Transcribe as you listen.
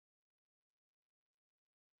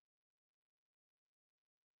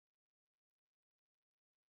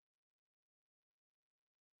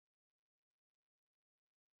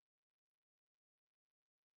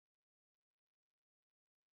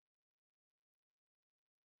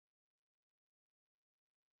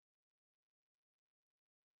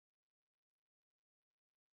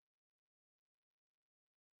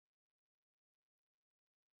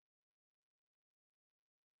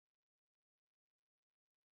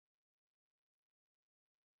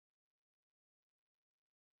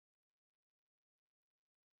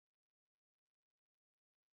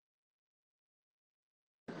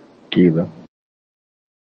கேக்குதா?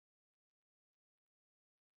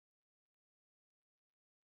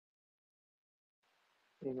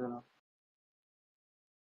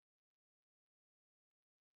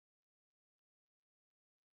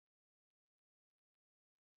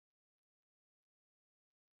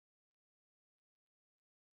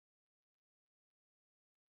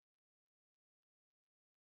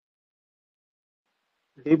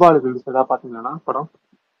 தீபாவளிக்கு ரிலீஸ் ஏதாவது பாத்தீங்களா படம்?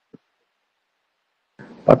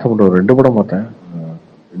 பார்த்தேன் bro, 2 படம் பார்த்தேன்.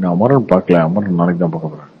 இன்னும் அமரன் பார்க்கல. அமரன் நாளைக்கு தான்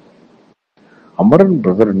பார்க்க போறேன். அமரன்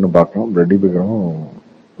பிரதர் இன்னும் பார்க்கணும். ரெட்டி பேக்கரும்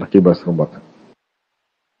லக்கி பாஸ்கரும் பார்த்தேன்.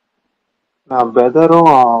 நான்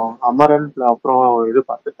பிரதரும் அமரன் அப்புறம் இது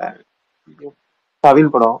பார்த்துட்டேன்,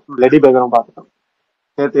 கவின் படம் லெடி பேக்கரும் பார்த்துட்டேன்.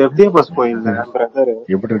 நேற்று எஃப்டிஏ பஸ் போயிருந்தேன். பிரதரு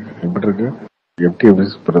எப்படி இருக்கு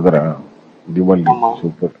எஃப்டிஎஃப்எஸ் பிரதரா? தீபாவளி ஆமா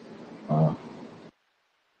சூப்பர்.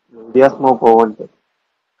 வித்தியாசமா போவோன்ட்டு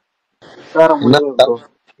உட்கார முடியல bro.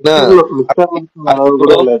 அளவு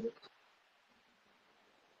கூட இல்ல அது.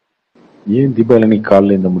 ஏன் தீபாவளி அன்னைக்கு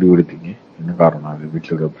காலைல இந்த முடிவு எடுத்தீங்க? என்ன காரணம்? அது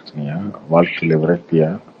வீட்டுல இருக்க பிரச்சனையா, வாழ்க்கையில விரக்தியா?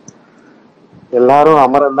 எல்லாரும்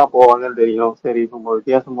அமரன் தான் போவாங்கன்னு தெரியும், சரி நம்ம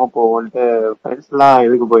வித்தியாசமா போவோன்ட்டு ஃப்ரெண்ட்ஸ் எல்லாம்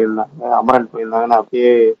இதுக்கு போயிருந்தாங்க, அமரன் போயிருந்தாங்க. நான்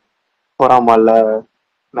அப்படியே போறாமல்ல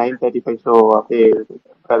 9:35 ஷோ அப்படியே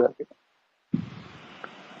பிரதர் கிட்ட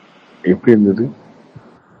எப்படி இருந்தது?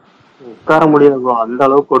 உட்கார முடியல bro, அந்த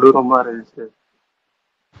அளவுக்கு கொடூரமா இருந்துச்சு.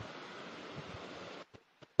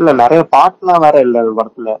 இல்ல நிறைய பாட்டுலாம் வேற இல்ல அந்த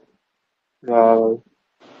படத்துல. அஹ்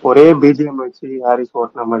ஒரே பிஜிஎம் வச்சு ஹாரிஸ்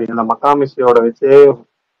ஓட்டின மாதிரி அந்த மக்காமிஸ்டியோட வச்சே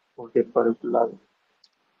ஓட்டிருப்பாரு ஃபுல்லா.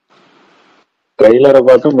 ட்ரெய்லரை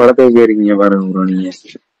பார்த்தும் படத்துக்கு போயிருக்கீங்க பாருங்க ப்ரோ. நீங்க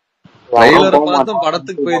ட்ரெய்லரை பார்த்தும்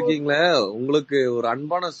படத்துக்கு போயிருக்கீங்களே, உங்களுக்கு ஒரு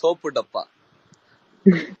அன்பான சோப்பு டப்பா.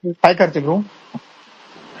 Hi Karthi bro.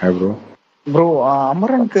 Hi bro. Bro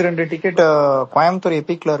அமரனுக்கு 2 ticket Coimbatore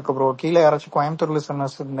எபிக்ல இருக்கு ப்ரோ. கீழே யாராச்சும் கோயம்புத்தூர்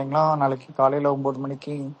லிசனர்ஸ் இருந்தீங்களா நாளைக்கு காலையில 9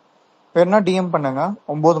 மணிக்கு வேணா டிஎம் பண்ணுங்க.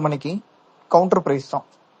 9 மணிக்கு கவுண்டர் பிரைஸ் தான்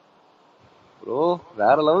ப்ரோ.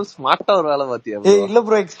 வேற லெவல் ஸ்மார்ட்டா ஒரு வேலை பாத்தியா ப்ரோ? இல்ல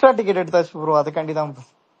ப்ரோ, எக்ஸ்ட்ரா டிக்கெட் எடுத்தாச்சு ப்ரோ, அதுக்காண்டி தான்.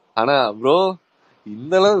 ஆனா ப்ரோ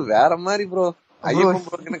இந்த அளவு வேற மாதிரி ப்ரோ.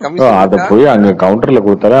 அத போய் அங்க கவுண்டர்ல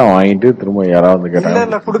கொடுத்தாலே வாங்கிட்டு திரும்ப யாராவது கேட்டாங்க.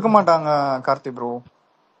 இல்ல கொடுக்க மாட்டாங்க கார்த்தி ப்ரோ,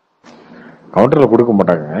 கவுண்டர்ல கொடுக்க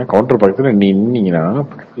மாட்டாங்க. கவுண்டர் பக்கத்துல நின்னீங்கன்னா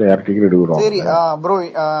பக்கத்துல யார் டிக்கெட் எடுக்கிறோம். சரி ப்ரோ,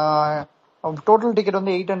 டோட்டல் டிக்கெட்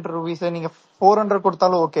வந்து 800 rupees. நீங்க 400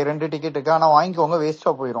 கொடுத்தாலும் ஓகே 2 டிக்கெட்டுக்கு. ஆனா வாங்கிக்கோங்க,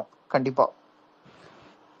 வேஸ்டா போயிடும் கண்டிப்பா.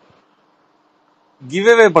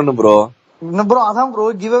 கிவ்அவே பண்ணு ப்ரோ. இன்னும் ப்ரோ அதான் ப்ரோ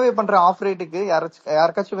கிவ்அவே பண்ற ஆஃப் ரேட்டுக்கு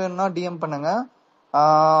யாருக்காச்சும் வேணும்னா டிஎம் பண்ணுங்க.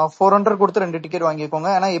 400 கொடுத்து 2 டிக்கெட்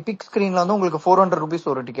வாங்கிக்கோங்க. ஏன்னா எபிக் ஸ்கிரீன்ல வந்து உங்களுக்கு 400 rupees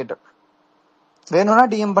ஒரு டிக்கெட். வேணும்னா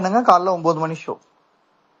டிஎம் பண்ணுங்க. காலைல 9 மணி ஷோ.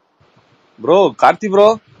 ப்ரோ கார்த்தி ப்ரோ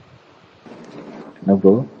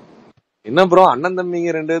என்ன ப்ரோ அண்ணன்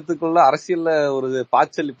தம்பிங்க 2 பேத்துக்குள்ள அரசியல்ல ஒரு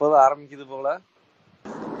பாய்ச்சல் இப்பதான் ஆரம்பிக்குது போல.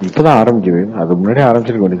 இப்பதான் ஆரம்பிக்குது. அது முன்னாடியே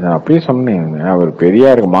ஆரம்பிச்சிருக்க வேண்டியது. அப்பயே சொன்னேன், அவர்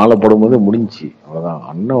பெரியாருக்கு மாலை போடும்போது முடிஞ்சு அவ்வளவுதான்.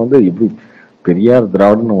 அண்ணன் வந்து எப்படி பெரியார்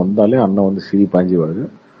திராவிடன்னு வந்தாலே அண்ணன் வந்து சிரி பாஞ்சிவாரு.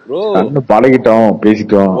 அண்ணன் பழகிட்டோம்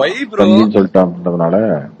பேசிட்டோம் சொல்லிட்டோம்ன்றதுனால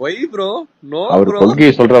அவர்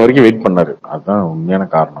கொள்கையை சொல்ற வரைக்கும் வெயிட் பண்ணாரு. அதுதான் உண்மையான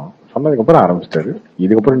காரணம். சொன்னதுக்கு அப்புறம் ஆரம்பிச்சிட்டாரு.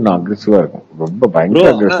 இதுக்கப்புறம் இன்னும் அக்ரெசிவா இருக்கும், ரொம்ப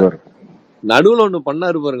பயங்கர அக்ரெசிவா இருக்கும். நடுவுல ஒண்ணு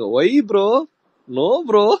பண்ணாரு பாருங்க, why bro no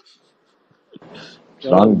bro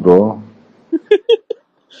strong bro,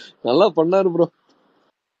 நல்லா பண்ணாரு ப்ரோ.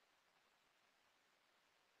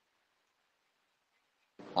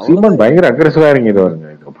 சீமான் பயங்கர அக்ரெசிவா இறங்கிட்டு வருங்க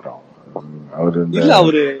இதுக்கப்புறம் அவரு. இல்ல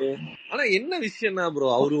அவரு ஆனா என்ன விஷயம்னா ப்ரோ,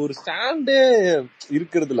 அவரு ஒரு ஸ்டாண்டே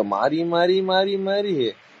இருக்கிறது இல்ல. மாறி மாறி மாறி மாறி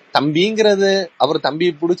தம்பிங்கிறது, அவர்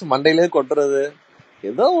தம்பியை புடிச்சு மண்டையிலே கொட்டுறது,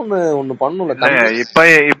 ஏதோ ஒண்ணு பண்ணும்ல.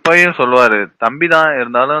 இப்பயும் சொல்லுவாரு தம்பி தான்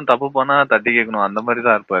இருந்தாலும் தப்பு பண்ணா தட்டி கேட்கணும், அந்த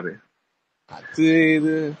மாதிரிதான் இருப்பாரு. அது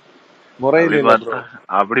இது முறையில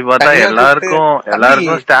அப்படி பார்த்தா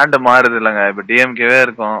எல்லாருக்கும் ஸ்டாண்ட் மாறுது இல்லங்க. இப்ப டிஎம்கேவே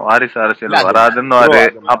இருக்கும், வாரிசு அரசியல் வராதுன்னு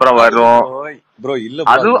அப்புறம் வரும் ப்ரோ. இல்ல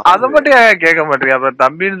அத மட்டும் கேட்க மாட்டீங்க. அப்புறம்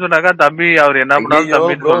தம்பின்னு சொன்னாக்கா தம்பி அவர் என்ன பண்ணாலும்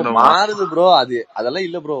தம்பின்னு சொல்லணும் மாறுது ப்ரோ. அதெல்லாம்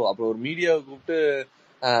இல்ல ப்ரோ. அப்புறம் ஒரு மீடியாவை கூப்பிட்டு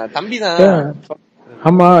தம்பிதான்.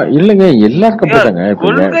 ஆமா இல்லங்க, எல்லாருக்கும் அப்படிதாங்க.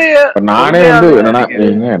 இப்ப நானே வந்து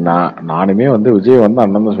என்னன்னா நானுமே வந்து விஜய் வந்து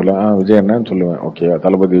அண்ணன் தான் சொல்லுவேன், விஜய் என்னன்னு சொல்லுவேன், ஓகே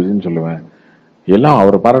தளபதி விஜய்னு சொல்லுவேன். எல்லாம்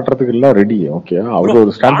அவர் பாராட்டுறதுக்கு எல்லாம் ரெடி. ஓகே அவரு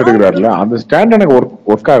ஒரு ஸ்டாண்ட் எடுக்கிறாருல, அந்த ஸ்டாண்ட் எனக்கு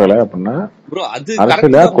ஒர்க் ஆகல அப்படின்னா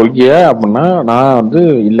அரசியல கொள்கைய அப்படின்னா நான் வந்து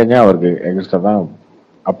இல்லங்க அவருக்கு எக்ஸ்ட்ரா தான்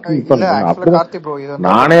அப்படி அப்படிதான்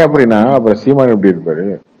நானே. அப்படின்னா அப்புறம் சீமான் எப்படி இருப்பாரு?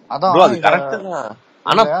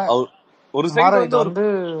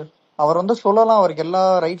 அவர் வந்து சொல்லலாம், அவருக்கு எல்லா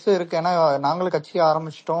ரைட்ஸும் இருக்கு. ஏன்னா நாங்களும் கட்சி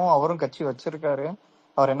ஆரம்பிச்சிட்டோம், அவரும் கட்சி வச்சிருக்காரு.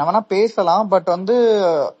 அவர் என்ன வேணா பேசலாம். பட் வந்து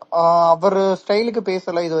அவர் ஸ்டைலுக்கு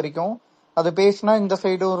பேசல இது வரைக்கும். அது பேசினா இந்த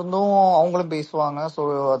சைடு இருந்தும் அவங்களும் பேசுவாங்க. சோ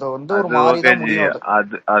அது வந்து ஒரு அது மாதிரிதான் ஓகே ஜி, முடியும்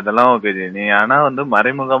அது. அதெல்லாம் ஓகே ஜி. நீ ஆனா வந்து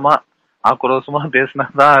மறைமுகமா ஆக்ரோஷமா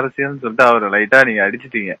பேசினாதான் அரசியல்னு சொல்லிட்டு அவரை லைட்டா நீங்க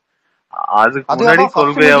அடிச்சிட்டீங்க. அதுக்கு முன்னாடி அதான் ஃபர்ஸ்ட்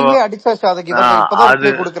கொள்கையா மீட்டிங்லயே அடிச்சாச்சு. அதுக்கு இவர் இப்பதான் அது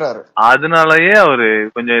ரிப்ளை கொடுக்குறாரு. அதனாலயே அவரு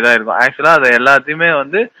கொஞ்சம் இதா இருக்கும். ஆக்சுவலா அதை எல்லாத்தையுமே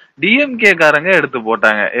வந்து டிஎம்கே காரங்க எடுத்து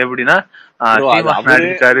போட்டாங்க. எப்படின்னா ப்ரோ அது சீமான் அவரு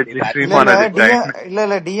அடிச்சாரு, இல்ல சீமான் இல்ல அடிச்சாங்க.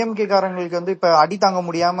 இல்ல டிஎம்கே காரங்களுக்கு வந்து இப்ப அடி தாங்க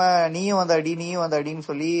முடியாம நீயும் வந்து அடின்னு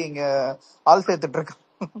சொல்லி இங்க ஆள் சேர்த்துட்டு இருக்காங்க.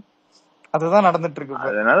 அதுதான் நடந்துட்டு இருக்கு இப்ப.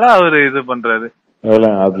 அதனால அவரு இது பண்றாரு.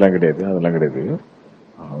 அதெல்லாம் கிடையாது.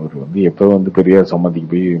 அவர் வந்து எப்ப வந்து பெரியார் சமாதிக்கு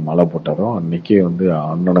போய் மாலை போட்டாரோ அன்னைக்கே வந்து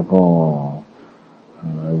அண்ணனுக்கும்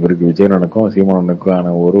இவருக்கு விஜயனனுக்கும்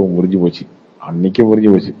சீமானனுக்கும் ஒரு முறிஞ்சு போச்சு. அன்னைக்கே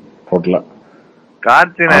முறிஞ்சு போச்சு டோட்டலா.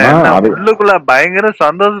 கார்த்தின உள்ளுக்குள்ள பயங்கர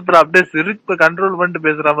சந்தோஷத்துல அப்படியே சிரிப்பு கண்ட்ரோல் பண்ணிட்டு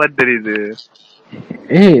பேசுற மாதிரி தெரியுது.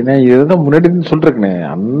 நான் இதுதான் முன்னாடி சொல்றேன்.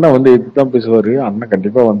 அண்ணன் வந்து இதுதான் பேசுவாரு. அண்ணன்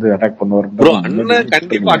கண்டிப்பா வந்து அட்டாக் பண்ணுவாரு.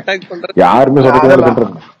 யாருமே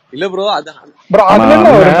சொல்றேன் இல்ல ப்ரோ. அது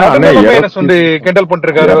சொல்லி கிண்டல்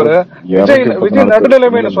பண்ணிருக்காரு அவரு. விஜய்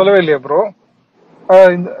நடுநிலைமை சொல்லவே இல்லையா ப்ரோ?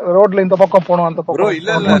 ரோட்ல இந்த பக்கம் போனோம் அந்த பக்கம்.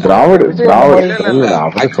 இல்ல திராவிட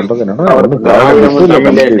அவரு சொல்றது என்னன்னா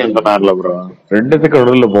ரெண்டுத்துக்கு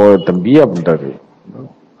நடுவுல போ தம்பி அப்படின்ட்டாரு.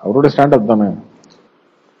 அவரோட ஸ்டாண்டப் தானே.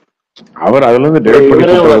 அவர் அதுல இருந்து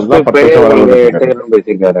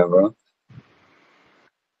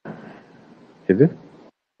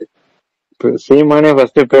சீமானே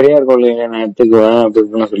ஃபர்ஸ்ட் பெரியார் கொள்கையை நான் எடுத்துக்குவேன்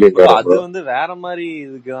அப்படின்னு சொல்லியிருக்காரு. அது வந்து வேற மாதிரி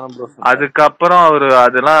இதுக்குதான் ப்ரோ. அதுக்கப்புறம் அவரு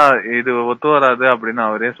அதெல்லாம் இது ஒத்து வராது அப்படின்னு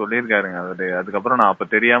அவரே சொல்லியிருக்காருங்க. அவரு அதுக்கப்புறம் நான் அப்ப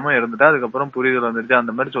தெரியாம இருந்துட்டேன். அதுக்கப்புறம் புரிதல் வந்துருச்சு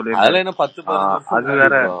அந்த மாதிரி சொல்லியிருக்காரு. அது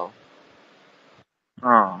வேற.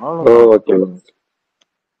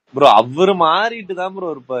 ப்ரோ அவரு மாறிட்டு தான் ப்ரோ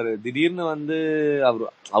இருப்பாரு. திடீர்னு வந்து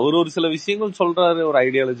அவரு ஒரு சில விஷயங்கள் சொல்றாரு. ஒரு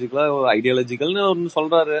ஐடியாலஜிக்கல்னு ஒன்னு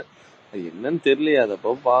சொல்றாரு. என்னன்னு தெரியலையா? அதப்போ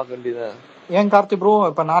பார்க்க வேண்டியதான். ஏன் கார்த்தி ப்ரோ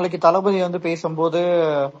இப்ப நாளைக்கு தளபதி வந்து பேசும்போது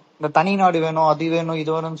இந்த தனி நாடு வேணும் அது வேணும்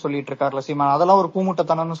இது வேணும்னு சொல்லிட்டு இருக்காருல சீமான், அதெல்லாம் ஒரு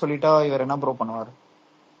கூமுட்டத்தனம்னு சொல்லிட்டா இவர் என்ன ப்ரோ பண்ணுவாரு?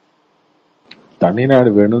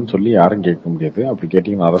 தனிநாடு வேணும்னு சொல்லி யாரும் கேட்க முடியாது. அப்படி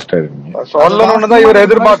கேட்டீங்கன்னா அரெஸ்ட் ஆயிருக்கீங்க. சொல்லணும்னு தான் இவர்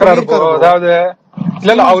எதிர்பார்க்கிறாரு. அதாவது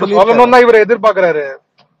இல்ல அவரு சொல்லணும்னு தான் இவர் எதிர்பார்க்கிறாரு.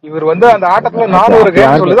 இவர் வந்து அந்த ஆட்டத்துல 400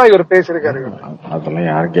 கேம் சொல்லிதான் இவர் பேசிருக்காரு. அதெல்லாம்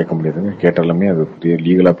யாரும் கேட்க முடியாதுங்க. கேட்டாலுமே அது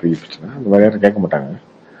லீகலா பிரச்சனை. அந்த மாதிரி யாரும் கேட்க மாட்டாங்க.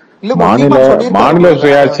 மாநில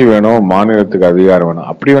சுயாட்சி வேணும், மாநிலத்துக்கு அதிகாரம் வேணும்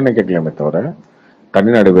அப்படி வேணா கேட்கலாமே தவிர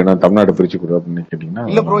தனிநாடு வேணும் தமிழ்நாடு பிரிச்சு கொடு அப்படின்னு கேட்டீங்கன்னா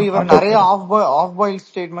இல்ல ப்ரோ. இவர் நிறைய ஆஃப் பாயில்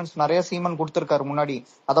ஸ்டேட்மெண்ட்ஸ் நிறைய சீமன் கொடுத்திருக்காரு முன்னாடி.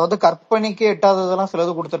 அதாவது கற்பனைக்கு எட்டாததெல்லாம்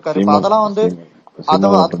சிலது கொடுத்திருக்காரு. அதெல்லாம் வந்து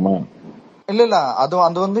இல்ல அது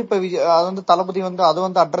வந்து இப்ப அது வந்து தளபதி வந்து அது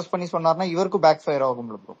வந்து அட்ரஸ் பண்ணி சொன்னார்னா இவருக்கு பேக் ஃபயர்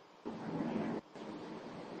ஆகும்ல ப்ரோ.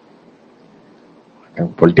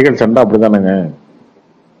 பொலிட்டிக்கல் சண்டை அப்படிதானுங்க.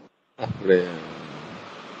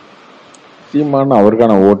 சீமான்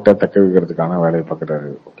அவருக்கான ஓட்டை தக்க வைக்கிறதுக்கான வேலையை பார்க்கறாரு.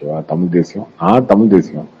 ஓகேவா? தமிழ்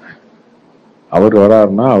தேசியம் அவர்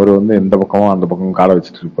வராருன்னா அவர் வந்து எந்த பக்கமும் அந்த பக்கம் காலை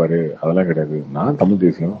வச்சுட்டு இருப்பாரு. அதெல்லாம் கிடையாது. நான் தமிழ்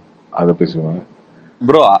தேசியம் அதை பேசுவேன்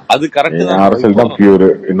ப்ரோ. அது கரெக்ட். அரசியல் தான் பியூர்.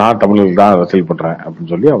 நான் தமிழில் தான் அரசியல் பண்றேன்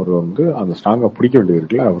அப்படின்னு சொல்லி அவர் வந்து அந்த ஸ்ட்ராங்கா பிடிக்க வேண்டியது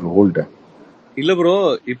இருக்குல்ல. அவர் ஹோல்ட இல்ல ப்ரோ.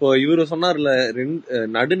 இப்போ இவரு சொன்னார்ல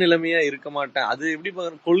நடுநிலைமையா இருக்க மாட்டேன். அது எப்படி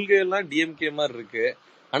பாக்குற கொள்கை எல்லாம் டிஎம்கே மாதிரி இருக்கு.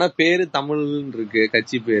 ஆனா பேரு தமிழ்னு இருக்கு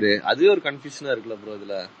கட்சி பேரு. அதுவே ஒரு கன்ஃபியூஷனா இருக்குல்ல ப்ரோ.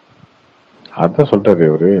 இதுல அதான் சொல்றாரு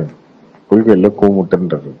இவரு கொள்கையில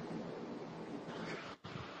கூமுட்டன்றாரு.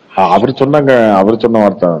 அவர் சொன்னாங்க. அவர் சொன்ன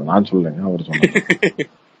வார்த்தை நான் சொல்லுங்க. அவர் சொன்ன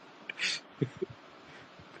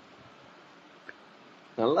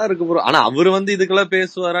நல்லா இருக்கு ப்ரோ. ஆனா அவரு வந்து இதுக்கெல்லாம்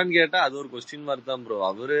பேசுவாரான்னு கேட்டா அது ஒரு கொஸ்டின் மார்க் தான் ப்ரோ.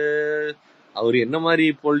 அவரு என்ன மாதிரி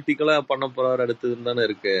பொலிட்டிக்கலா பண்ண போறாரு அடுத்ததுன்னு தானே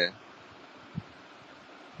இருக்கு.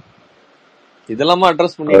 இதெல்லாம்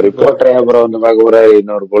அட்ரஸ் பண்ணி ரிப்போர்ட்டர் அப்புறம் வந்து பார்க்க போறாரு.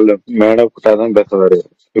 இன்னொரு பொருள் மேடம் கூட்டாதான் பேசுவாரு.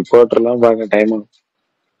 ரிப்போர்ட்டர் எல்லாம் பார்க்க டைம்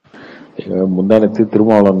முந்தானத்து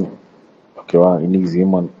திருமாவளவன். ஓகேவா? இன்னைக்கு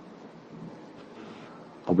சீமான்.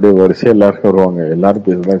 அப்படியே வரிசையா எல்லாருக்கும் வருவாங்க. எல்லாரும்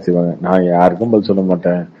பேசதான் செய்வாங்க. நான் யாருக்கும் பதில் சொல்ல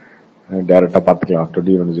மாட்டேன், டைரக்டா பாத்துக்கலாம்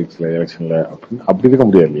 2026 எலெக்ஷன்ல அப்படின்னு அப்படி இருக்க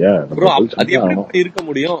முடியாது இல்லையா? இருக்க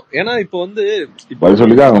முடியும். ஏன்னா இப்ப வந்து பதில்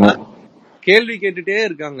சொல்லிதான் ஆகணும். கேள்வி கேட்டுட்டே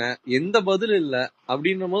இருக்காங்க, எந்த பதில் இல்ல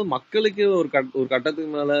அப்படின்ற போது மக்களுக்கு ஒரு கட்டத்துக்கு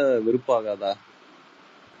மேல வெறுப்பாகாதா?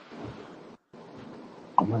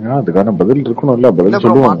 அதுக்கான பதில் இருக்கணும் இல்ல. பதில்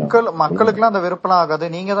சொல்லுவாங்க. மக்களுக்கு எல்லாம் அந்த வெறுப்பெல்லாம் ஆகாது.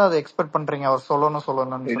 நீங்க தான் அதை எக்ஸ்பெக்ட் பண்றீங்க அவர்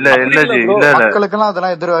சொல்லணும். மக்களுக்கு எல்லாம்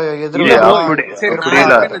அதெல்லாம்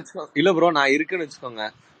இல்ல ப்ரோ. நான் இருக்குன்னு வச்சுக்கோங்க.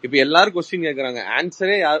 இப்ப எல்லாரும் கொஸ்டின் கேக்குறாங்க,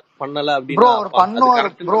 ஆன்சரே பண்ணல அப்படின்னு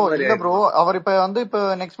ப்ரோ. இல்ல ப்ரோ. அவர் இப்ப வந்து இப்ப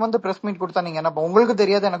நெக்ஸ்ட் மந்த் பிரஸ் மீட் கொடுத்தா நீங்க என்ன உங்களுக்கு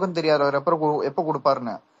தெரியாது எனக்கும் தெரியாது அவர் எப்ப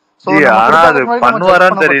கொடுப்பாருன்னு.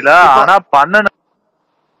 பண்ணுவாரான்னு தெரியல. ஆனா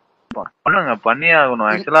பண்ணுங்க, பண்ணியே ஆகணும்.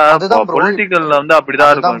 ஆக்சுவலா பொலிட்டிக்கல்ல வந்து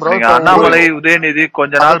அப்படிதான் இருக்கும். நீங்க அண்ணாமலை, உதயநிதி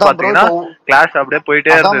கொஞ்ச நாள் பாத்தீங்கன்னா கிளாஸ் அப்படியே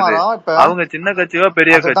போயிட்டே இருந்தது. அவங்க சின்ன கட்சியோ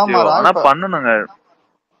பெரிய கட்சியோ, ஆனா பண்ணணுங்க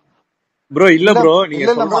ப்ரோ. இல்ல ப்ரோ, நீங்க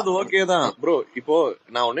சொல்றது ஓகே தான் ப்ரோ. இப்போ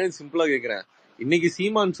நான் ஒன்னே சிம்பிளா கேக்குறேன். இன்னைக்கு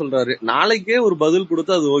சீமான் சொல்றாரு, நாளைக்கே ஒரு பதில்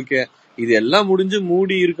கொடுத்து அது ஓகே. இது எல்லாம் முடிஞ்சு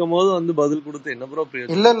மூடி இருக்கும் போது வந்து பதில் கொடுத்து என்ன ப்ரோ?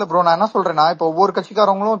 இல்ல ப்ரோ, நான் என்ன சொல்றேன்னா, இப்ப ஒவ்வொரு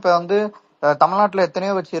கட்சிக்காரங்களும் இப்ப வந்து தமிழ்நாட்டுல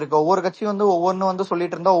எத்தனையோ வச்சு இருக்கு. ஒவ்வொரு கட்சி வந்து ஒவ்வொன்னு வந்து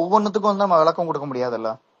சொல்லிட்டு இருந்தா ஒவ்வொன்னுத்துக்கும் வந்து நம்ம விளக்கம் கொடுக்க முடியாதுல்ல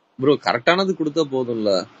ப்ரோ. கரெக்டானது கொடுத்தா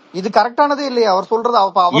போதும்ல. இது கரெக்டானதே இல்லையா அவர் சொல்றது?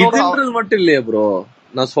 அவரோட மட்டும் இல்லையா ப்ரோ,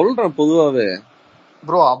 நான் சொல்றேன் பொதுவாவே.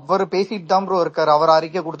 ப்ரோ அவர் பேசிட்டு தான் ப்ரோ இருக்காரு. அவர்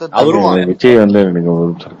அறிக்கை கொடுத்தது. விஜய் வந்து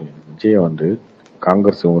விஜய் வந்து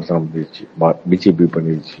காங்கிரஸ் விமர்சனம் பண்ணிருச்சு, பிஜேபி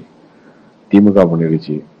பண்ணிருச்சு, திமுக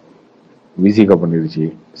பண்ணிருச்சு, விசிக பண்ணிருச்சு,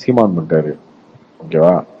 சீமான் பண்ணிட்டாரு.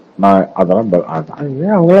 ஓகேவா? நான் அதெல்லாம்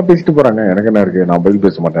அவங்களாம் பேசிட்டு போறாங்க, எனக்கு என்ன இருக்கு, நான் பதில்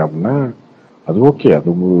பேச மாட்டேன் அப்படின்னா அது ஓகே,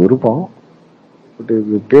 அது விருப்பம். பட்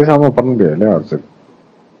இது பேசாம பண்ண முடியாது இல்லையா? சரி,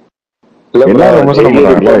 எல்லாரும் விமர்சனம்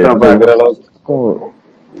பண்றாங்கல்ல,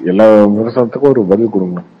 எல்லா விமர்சனத்துக்கும் ஒரு பதில்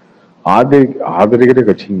கொடுங்க. ஆதரிக்கிற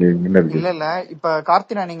கட்சி இல்ல இப்ப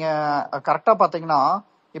கார்த்தினா, நீங்க கரெக்டா பாத்தீங்கன்னா,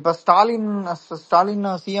 இப்ப ஸ்டாலின்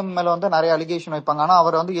சிஎம் மேல வந்து நிறைய அலிகேஷன் வைப்பாங்க. ஆனா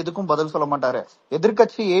அவர் வந்து எதுக்கும் பதில் சொல்ல மாட்டாரு.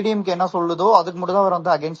 எதிர்கட்சி ஏடிஎம்கே என்ன சொல்லுதோ அதுக்கு மட்டும் தான் அவர்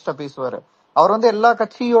வந்து அகேன்ஸ்டா பேசுவாரு. அவர் வந்து எல்லா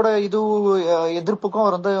கட்சியோட எதிர்ப்புக்கும்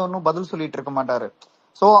அவர் வந்து ஒன்னும் பதில் சொல்லிட்டு இருக்க மாட்டாரு.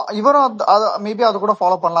 சோ இவரும் மேபி அது கூட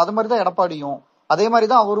ஃபாலோ பண்ணலாம். அது மாதிரிதான் எடப்பாடியும், அதே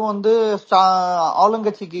மாதிரிதான் அவரும் வந்து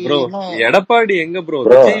ஆளுங்கட்சிக்கு. எடப்பாடி எங்க ப்ரோ?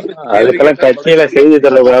 அதுக்கெல்லாம் கட்சியில செய்தி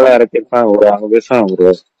தலைவரால இறக்கிருப்பாங்க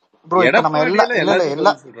ப்ரோ. இப்ப நம்ம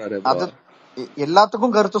அது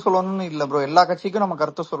எல்லாத்துக்கும் கருத்து சொல்லணும்னு இல்ல ப்ரோ. எல்லா கட்சிக்கும் நம்ம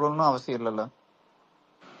கருத்து சொல்லணும்னு அவசியம் இல்ல.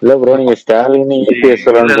 இல்ல ப்ரோ, நீங்க ஸ்டாலின்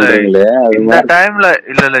இந்த டைம்ல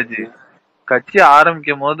இல்ல ஜி, கட்சி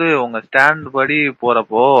ஆரம்பிக்கும் போது உங்க ஸ்டாண்ட் படி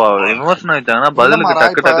போறப்போ விமர்சனம் வச்சாங்கன்னா பதிலுக்கு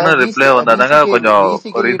டக்கு டக்குன்னு ரிப்ளை வந்தாதாங்க கொஞ்சம்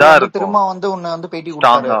ஒரு இதா இருக்கும். திரும்ப வந்து உன்னை வந்து பேட்டி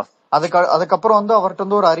கொடுத்தாரு. அதுக்கப்புறம் வந்து அவர்கிட்ட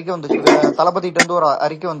இருந்து ஒரு அறிக்கை வந்துச்சு, தளபதிட்ட இருந்து ஒரு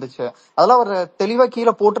அறிக்கை வந்துச்சு. அதெல்லாம் அவர் தெளிவா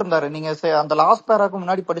கீழே போட்டிருந்தாரு. நீங்க அந்த லாஸ்ட் பேராக்கு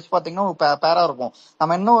முன்னாடி படிச்சு பாத்தீங்கன்னா ஒரு பேரா இருக்கும்.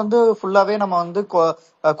 நம்ம இன்னும் வந்து ஃபுல்லாவே நம்ம வந்து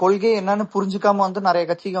கொள்கை என்னன்னு புரிஞ்சுக்காம வந்து நிறைய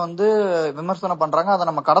கட்சிங்க வந்து விமர்சனம் பண்றாங்க, அதை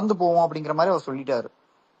நம்ம கடந்து போவோம் அப்படிங்கிற மாதிரி அவர் சொல்லிட்டாரு.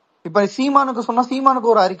 இப்ப சீமானுக்கு சொன்னா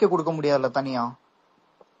சீமானுக்கு ஒரு அறிக்கை கொடுக்க முடியாதுல்ல தனியா?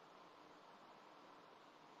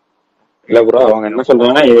 இல்ல ப்ரோ, அவங்க என்ன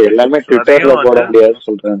சொல்றாங்கன்னா எல்லாமே ட்விட்டர்ல போட முடியாதுன்னு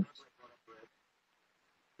சொல்றாங்க.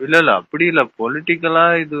 இல்ல அப்படி இல்ல, பொலிட்டிக்கலா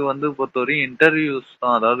இது வந்து பொறுத்தவரையும் இன்டர்வியூஸ்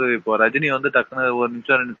தான். அதாவது இப்போ ரஜினி வந்து டக்குனு ஒரு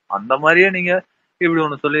நிமிஷம் அந்த மாதிரியே நீங்க இப்படி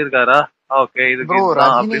ஒண்ணு சொல்லியிருக்காரா, ஓகே இதுக்கு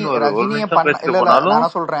அப்படின்னு ஒரு நிமிஷம் பேசிட்டு போனாலும்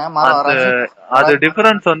அது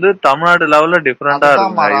டிஃபரன்ஸ் வந்து தமிழ்நாடு லெவல்ல டிஃபரெண்டா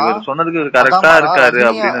இருக்குங்க. இவர் சொன்னதுக்கு கரெக்டா இருக்காரு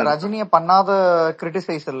அப்படின்னு. ரஜினிய பண்ணாத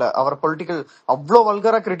கிரிட்டிசைஸ் இல்ல, அவர் பொலிட்டிக்கல் அவ்வளவு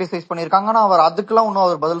வல்கரா கிரிட்டிசைஸ் பண்ணிருக்காங்க. ஆனா அவர் அதுக்கெல்லாம் ஒன்னும்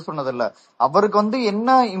அவர் பதில் சொன்னது இல்ல. அவருக்கு வந்து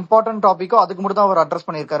என்ன இம்பார்ட்டன்ட் டாபிக்கோ அதுக்கு மட்டும் தான் அவர் அட்ரஸ்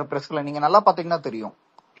பண்ணிருக்காரு பிரஸ்ல. நீங்க நல்லா பாத்தீங்கன்னா தெரியும்.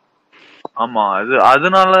 ஆமா,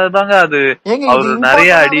 அதனாலதாங்க அது அவரு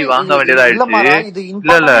நிறைய அடி வாங்க வேண்டியதாயிடுச்சு.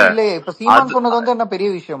 இல்ல இப்ப சீமான் சொன்னது வந்து என்ன பெரிய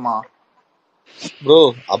விஷயமா ப்ரோ?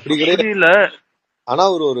 அப்படி இல்ல. ஆனா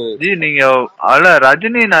ஒரு நீங்க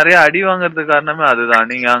ரஜினி நிறைய அடி வாங்கறதுக்கு காரணமே அதுதான்.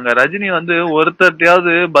 நீங்க அங்க ரஜினி வந்து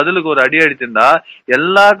ஒருத்தர்ட்டையாவது பதிலுக்கு ஒரு அடி அடிச்சிருந்தா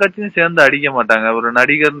எல்லா கட்சியும் சேர்ந்து அடிக்க மாட்டாங்க. ஒரு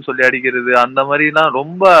நடிகர்னு சொல்லி அடிக்கிறது அந்த மாதிரி எல்லாம்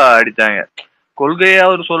ரொம்ப அடிச்சாங்க. கொள்கையை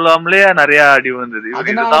அவர் சொல்லாமலே நிறைய அடி வந்தது.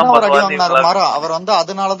 அவர் வந்து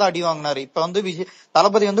அதனாலதான் அடி வாங்கினாரு. இப்ப வந்து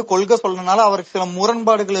தளபதி வந்து கொள்கை சொல்றதுனால அவருக்கு சில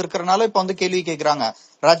முரண்பாடுகள் இருக்கிறனால இப்ப வந்து கேள்வி கேட்கிறாங்க.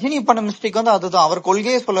 ரஜினி பண்ண மிஸ்டேக் வந்து அதுதான், அவர்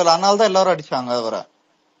கொள்கையே சொல்லல, அதனாலதான் எல்லாரும் அடிச்சாங்க அவரை.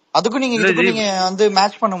 அதுக்கும் நீங்க வந்து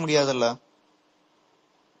மேட்ச் பண்ண முடியாதுல்ல.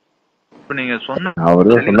 நீங்க சொன்ன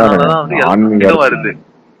வருது.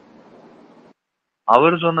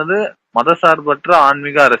 அவரு சொன்னது மதசார்பற்ற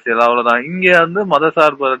ஆன்மீக அரசியல், அவ்வளவுதான். இங்க வந்து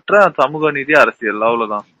மதசார்பற்ற சமூக நீதி அரசியல்,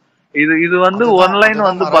 அவ்வளவுதான். இது வந்து ஒன்லைன்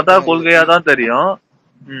வந்து பார்த்தா கொள்கையா தான் தெரியும்.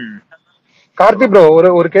 கார்த்தி ப்ரோ,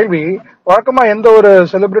 ஒரு கேள்வி. வழக்கமா எந்த ஒரு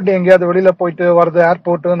செலிபிரிட்டி எங்கேயாவது வெளியில போயிட்டு வரது,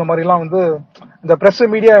 ஏர்போர்ட் இந்த மாதிரி எல்லாம் வந்து இந்த பிரஸ்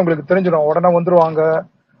மீடியா உங்களுக்கு தெரிஞ்சிடும், உடனே வந்துருவாங்க.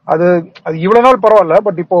 அது இவ்வளவு நாள் பரவாயில்ல,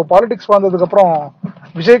 பட் இப்போ பாலிடிக்ஸ் வந்ததுக்கு அப்புறம்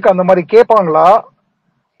விஜய்க்கு அந்த மாதிரி கேட்பாங்களா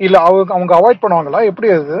இல்ல அவங்க அவாய்ட் பண்ணுவாங்களா?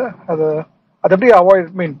 எப்படி அது எப்படி அவாய்ட்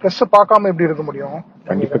பிரஸ் பார்க்காம எப்படி இருக்க முடியும்?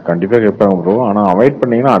 கண்டிப்பா கேட்பாங்க ப்ரோ. ஆனா அவாய்ட்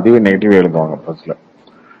பண்ணீங்கன்னா அதுவே நெகட்டிவா எழுதுவாங்க பிரஸ்ல.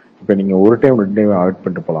 இப்ப நீங்க ஒரு டைம் 2 டைம் அவாய்ட்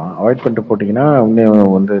பண்ணிட்டு போலாம். அவாய்ட் பண்ணிட்டு போட்டீங்கன்னா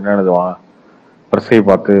இன்னும் வந்து என்ன எழுதுவான், பிரஸை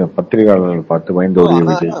பார்த்து பத்திரிகையாளர்கள் பார்த்து பயந்தோடிய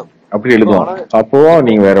விஜய் அப்படி எழுதுவாங்க. அப்போ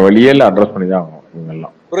நீங்க வேற வழியில அட்ரஸ் பண்ணிதான் ஆகணும் இவங்க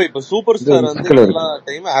எல்லாம். இப்ப சூப்பர் ஸ்டார் வந்து எல்லா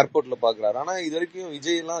டைம் ஏர்போர்ட்ல பாக்குறாரு. ஆனா இது வரைக்கும்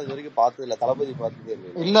விஜய் எல்லாம் இது வரைக்கும் பார்த்தது இல்ல, தளபதி பார்த்ததே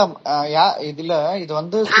இல்ல. இது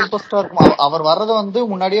வந்து சூப்பர் ஸ்டார் அவர் வர்றது வந்து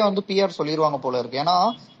முன்னாடியே வந்து பிஆர் சொல்லிடுவாங்க போல இருக்கு. ஏன்னா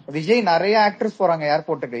விஜய் நிறைய ஆக்டர்ஸ் போறாங்க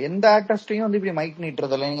ஏர்போர்ட்டுக்கு, எந்த ஆக்டர்ஸ்டையும் வந்து இப்படி மைக்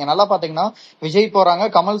நீட்டுறது இல்லை. நீங்க நல்லா பாத்தீங்கன்னா விஜய் போறாங்க,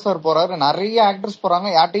 கமல் சார் போறாரு, நிறைய ஆக்டர்ஸ் போறாங்க,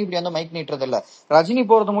 யார்ட்டையும் இப்படி வந்து மைக் நீட்டுறது இல்ல. ரஜினி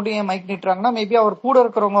போறது மட்டும் ஏன் மைக் நீட்டுறாங்கன்னா, மேபி அவர் கூட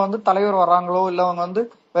இருக்கிறவங்க வந்து தலைவர் வர்றாங்களோ இல்ல அவங்க வந்து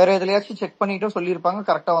வேற எதுலயாச்சும் செக் பண்ணிட்டோ சொல்லியிருப்பாங்க,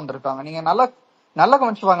 கரெக்டா வந்திருக்காங்க. நீங்க நல்லா நல்லா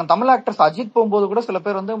கவனிச்சுப்பாங்க, தமிழ் ஆக்டர்ஸ் அஜித் போகும்போது கூட சில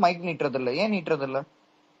பேர் வந்து மைக் நீட்டுறது இல்ல. ஏன் நீட்டுறது இல்ல?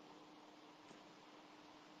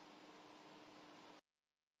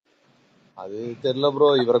 அது தெரியல ப்ரோ.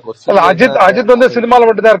 இவரை அஜித் வந்து சினிமால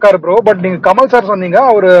மட்டும் தான் இருக்காரு ப்ரோ. பட் நீங்க கமல் சார் சொன்னீங்க,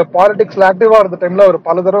 அவர் பாலிடிக்ஸ்ல ஆக்டிவா இருந்த டைம்ல அவர்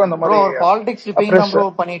பல தடவை இந்த மாதிரி பாலிடிக்ஸ் இப்பயும் தான் ப்ரோ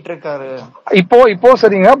பண்ணிட்டு இருக்காரு. இப்போ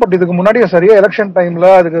சரிங்க. பட் இதுக்கு முன்னாடி சரியா எலெக்ஷன் டைம்ல,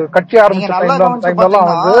 அதுக்கு கட்சி ஆரம்பிச்ச டைம்ல, அந்த டைம்ல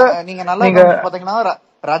வந்து நீங்க நல்லா பாத்தீங்கன்னா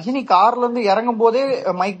ரஜினி கார்ல இருந்து இறங்கும் போதே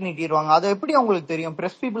மைக் நீட்டிடுவாங்க. அது எப்படி அவங்களுக்கு தெரியும்?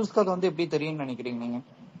 பிரஸ் பீப்புள்ஸ்க்கு அது வந்து எப்படி தெரியும்னு நினைக்கிறீங்க நீங்க?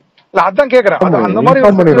 இல்ல அதான் கேக்குறேன். அந்த மாதிரி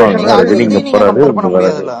பண்ண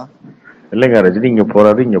முடியாதுல்ல. இல்லங்க, ரஜினி இங்க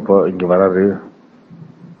போறாரு, இங்க வராரு.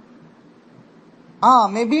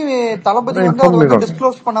 மேபி தளபதி வந்து அது வந்து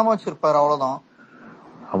டிஸ்க்ளோஸ் பண்ணாம வச்சிருப்பாரு, அவ்வளவுதான்.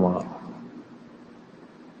 ஆமா.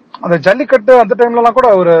 அந்த ஜல்லிக்கட்டு அந்த டைம்ல எல்லாம் கூட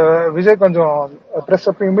ஒரு விஜய் கொஞ்சம் பிரஸ்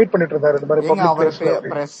மீட் பண்ணிட்டு இருந்தாரு. இந்த மாதிரி அவர்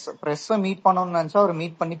பிரஸ் மீட் பண்ணணும்னு நினைச்சா அவர்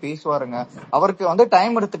மீட் பண்ணி பேசுவாருங்க. அவருக்கு வந்து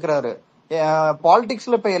டைம் எடுத்துக்கிறாரு.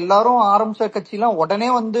 பாலிடிக்ஸ்ல இப்ப எல்லாரும் ஆரம்பிச்ச கட்சி எல்லாம் உடனே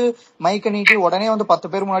வந்து மைக்க நீட்டி உடனே வந்து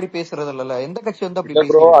 10 பேர் முன்னாடி பேசுறது இல்ல. எந்த கட்சி வந்து அப்படி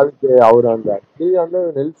பேசுறோம்? அதுக்கு அவர் அந்த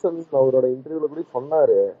நெல்சன் அவரோட இன்டர்வியூல கூட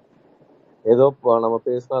சொன்னாரு, ஏதோ நம்ம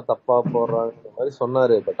பேசினா தப்பா போடுறாங்க மாதிரி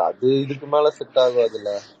சொன்னாரு. பட் அது இதுக்கு மேல செட்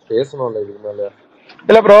ஆகாதுல்ல, பேசணும்ல இதுக்கு மேல.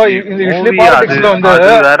 இல்ல ப்ரோ, பாலிடிக்ஸ்ல வந்து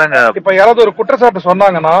இப்ப யாராவது ஒரு குற்றச்சாட்டு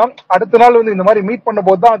சொன்னாங்கன்னா அடுத்த நாள் வந்து இந்த மாதிரி மீட் பண்ணும்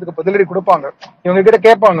போதுதான் அதுக்கு பதிலடி கொடுப்பாங்க. இவங்க கிட்ட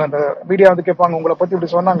கேட்பாங்க, அந்த மீடியா வந்து கேட்பாங்க, உங்களை பத்தி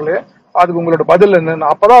இப்படி சொன்னாங்களே அதுக்கு உங்களோட பதில்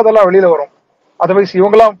என்னன்னு. அப்பதான் அதெல்லாம் வெளியில வரும். அதர்வைஸ்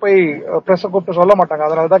இவங்கெல்லாம் போய் பிரஸ் கூப்பிட்டு சொல்ல மாட்டாங்க.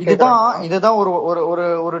 அதனாலதான் இதுதான்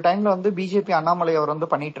ஒரு டைம்ல வந்து பிஜேபி அண்ணாமலை அவர் வந்து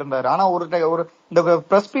பண்ணிட்டு இருந்தாரு. ஆனா ஒரு இந்த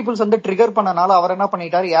பிரஸ் பீப்புள்ஸ் வந்து ட்ரிகர் பண்ணனால அவர் என்ன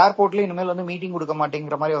பண்ணிட்டாரு, ஏர்போர்ட்ல இனிமேல் வந்து மீட்டிங் கொடுக்க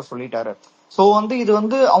மாட்டேங்கிற மாதிரி அவர் சொல்லிட்டாரு. சோ வந்து இது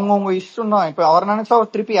வந்து அவங்கவுங்க இஷ்டம் தான். இப்ப அவர் நினைச்சா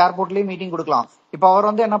அவர் திருப்பி ஏர்போர்ட்லயே மீட்டிங் கொடுக்கலாம். இப்ப அவர்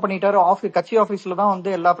வந்து என்ன பண்ணிட்டாரு, கட்சி ஆபீஸ்ல தான் வந்து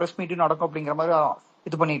எல்லா பிரஸ் மீட்டிங் நடக்கும் அப்படிங்கிற மாதிரி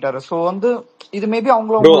இது பண்ணிட்டாரு. சோ வந்து இது மேபி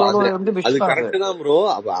அவங்களோட வந்து கரெக்ட் தான் ப்ரோ.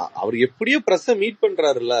 அவர் எப்படியோ பிரஸ் மீட்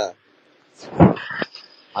பண்றாருல்ல,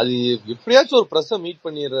 அது எப்படியாச்சும் ஒரு பிரஸ் மீட்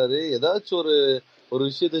பண்ணிடுறாரு, ஏதாச்சும் ஒரு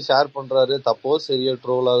விஷயத்த ஷேர் பண்றாரு, தப்போ சரியா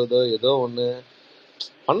ட்ரோல் ஆகுதோ ஏதோ ஒண்ணு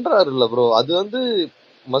பண்றாருல்ல ப்ரோ. அது வந்து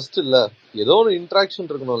மஸ்ட் இல்ல, ஏதோ ஒரு இன்டராக்ஷன்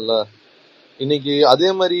இருக்கணும்ல. இன்னைக்கு அதே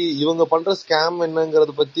மாதிரி இவங்க பண்ற ஸ்கேம்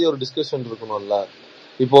என்னங்கறத பத்தி ஒரு டிஸ்கஷன் இருக்கணும்ல.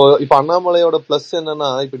 இப்போ அண்ணாமலையோட பிளஸ் என்னன்னா,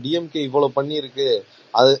 இப்ப டிஎம்கே இவ்வளவு பண்ணிருக்கு,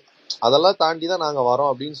 அதெல்லாம் தாண்டிதான் நாங்க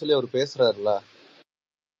வரோம் அப்படின்னு சொல்லி அவர் பேசுறாருல.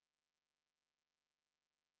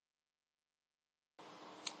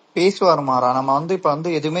 பேசுவார் மாறா. நம்ம வந்து இப்ப வந்து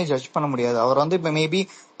எதுவுமே ஜட்ஜ் பண்ண முடியாது. அவர் வந்து இப்ப மேபி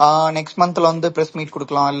நெக்ஸ்ட் மந்த்ல வந்து பிரஸ் மீட்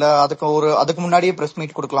கொடுக்கலாம், இல்ல அதுக்கு முன்னாடியே பிரஸ்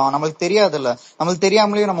மீட் கொடுக்கலாம். நம்மளுக்கு தெரியாது இல்ல, நம்மளுக்கு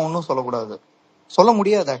தெரியாமலேயே நம்ம ஒன்னும் சொல்லக்கூடாது, சொல்ல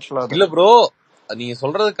முடியாது ஆக்சுவலா. இல்ல ப்ரோ, நீங்க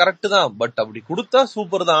சொல்றது கரெக்ட் தான். பட் அப்படி கொடுத்தா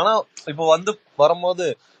சூப்பர் தான். ஆனா இப்ப வந்து வரும்போது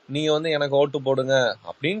நீங்க வந்து எனக்கு ஓட்டு போடுங்க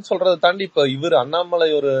அப்படின்னு சொல்றதை தாண்டி இப்ப இவர் அண்ணாமலை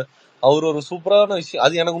அவர் ஒரு சூப்பரான விஷயம்,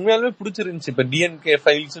 அது எனக்கு உண்மையாலுமே பிடிச்சிருந்துச்சு. இப்ப டிஎன்கே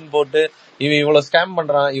ஃபைல்ஸ் போட்டு இவன் இவ்வளவு ஸ்கேம்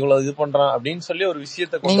பண்றான், இவ்வளவு இது பண்றான் அப்படின்னு சொல்லி ஒரு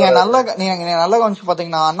விஷயத்த நீங்க நல்லா கவனிச்சு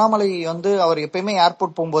பாத்தீங்கன்னா, அண்ணாமலை வந்து அவர் எப்பயுமே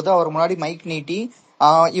ஏர்போர்ட் போகும்போது அவர் முன்னாடி மைக் நீட்டி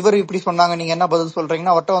இவர் இப்படி சொன்னாங்க, நீங்க என்ன பதில்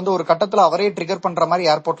சொல்றீங்கன்னா அவர்கிட்ட வந்து ஒரு கட்டத்துல அவரே ட்ரிகர் பண்ற மாதிரி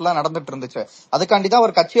ஏர்போர்ட்ல நடந்துட்டு இருந்துச்சு. அதுக்காண்டிதான்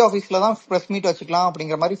அவர் கட்சி ஆபீஸ்ல தான் பிரஸ் மீட் வச்சுக்கலாம்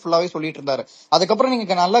அப்படிங்கிற மாதிரி ஃபுல்லாவே சொல்லிட்டு இருந்தாரு. அதுக்கப்புறம்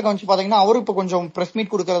நீங்க நல்லா கவனிச்சு பாத்தீங்கன்னா அவரு இப்ப கொஞ்சம் பிரஸ்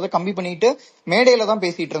மீட் கொடுக்கறத கம்மி பண்ணிட்டு மேடையில தான்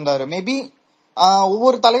பேசிட்டு இருந்தாரு. மேபி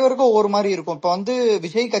ஒவ்வொரு தலைவருக்கும் ஒவ்வொரு மாதிரி இருக்கும். இப்ப வந்து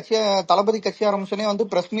விஜய் தளபதி கட்சி ஆரம்பிச்சோடனே வந்து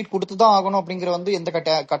பிரஸ் மீட் கொடுத்துதான் ஆகணும் அப்படிங்கிற வந்து எந்த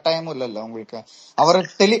கட்டாயமும் இல்ல உங்களுக்கு.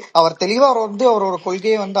 அவர் தெளிவா வந்து அவரோட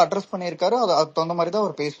கொள்கையை வந்து அட்ரஸ் பண்ணியிருக்காரு. அதுக்கு தகுந்த மாதிரி தான்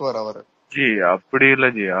அவர் பேசுவார். அவரு ஜி அப்படி இல்ல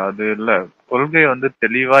ஜி, அது இல்ல, கொள்கை வந்து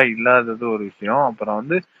தெளிவா இல்லாதது ஒரு விஷயம். அப்புறம்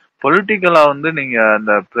வந்து பொலிட்டிக்கலா வந்து நீங்க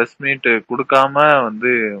அந்த பிரஸ் மீட் கொடுக்காம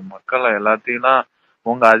வந்து மக்களை எல்லாத்தையும்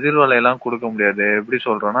உங்க அதிர்வலையெல்லாம் கொடுக்க முடியாது. எப்படி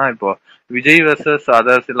சொல்றேன்னா, இப்போ விஜய் வெர்சஸ்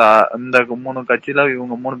அதர் சில இந்த 3 கட்சியில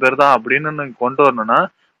இவங்க 3 பேர் தான் அப்படின்னு கொண்டு வரணும்னா,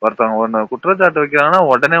 ஒருத்தவங்க ஒன்னு குற்றச்சாட்டு வைக்கிறாங்கன்னா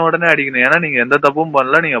உடனே அடிக்கணும். ஏன்னா நீங்க எந்த தப்பும்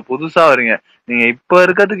பண்ணல, நீங்க புதுசா வரீங்க. நீங்க இப்ப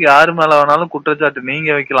இருக்கிறதுக்கு யாரு மேல வேணாலும் குற்றச்சாட்டு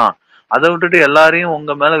நீங்க வைக்கலாம். அதை விட்டுட்டு எல்லாரையும்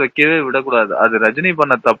உங்க மேல வைக்கவே விடக்கூடாது. அது ரஜினி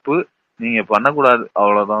பண்ண தப்பு, நீங்க பண்ணக்கூடாது,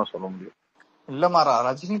 அவ்வளவுதான் சொல்ல முடியும். இல்ல மாறா,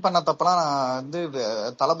 ரஜினி பண்ண தப்பெல்லாம் வந்து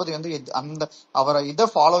தளபதி வந்து அந்த அவரை இதை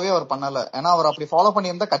ஃபாலோவே அவர் பண்ணல. ஏன்னா அவர் அப்படி ஃபாலோ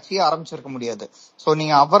பண்ணியிருந்தா கட்சியே ஆரம்பிச்சிருக்க முடியாது. சோ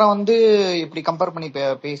நீங்க அவரை வந்து இப்படி கம்பேர் பண்ணி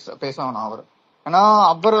பேசணும் அவர். ஏன்னா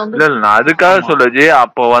அவர் வந்து இல்ல நான் அதுக்காக சொல்லஜி,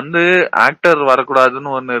 அப்போ வந்து ஆக்டர்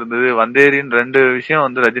வரக்கூடாதுன்னு ஒண்ணு இருந்தது, வந்தேரின்னு 2 விஷயம்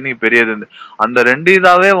வந்து ரஜினிக்கு பெரியது இருந்து, அந்த 2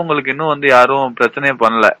 இதாவே உங்களுக்கு இன்னும் வந்து யாரும் பிரச்சனையே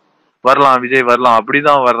பண்ணல. வரலாம் விஜய் வரலாம்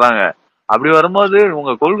அப்படிதான் வர்றாங்க. அப்படி வரும்போது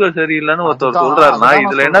உங்க கொள்கை சரியில்லைன்னு ஒருத்தர் சொல்றாருன்னா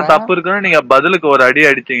இதுல என்ன தப்பு இருக்குன்னு நீங்க பதிலுக்கு ஒரு அடி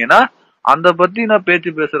அடிச்சீங்கன்னா அந்த பத்தின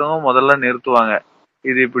பேச்சு பேசுறவங்க முதல்ல நிறுத்துவாங்க.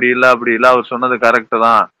 இது இப்படி இல்ல அப்படி இல்ல, அவர் சொன்னது கரெக்ட்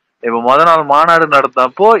தான். இப்ப முத நாள் மாநாடு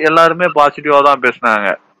நடத்தப்போ எல்லாருமே பாசிட்டிவா தான் பேசினாங்க,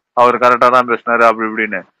 அவர் கரெக்டா தான் பேசினாரு அப்படி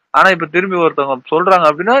இப்படின்னு. ஆனா இப்ப திரும்பி ஒருத்தவங்க சொல்றாங்க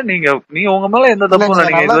அப்படின்னா நீங்க உங்க மேல எந்த தப்பும்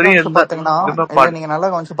நீங்க நல்லா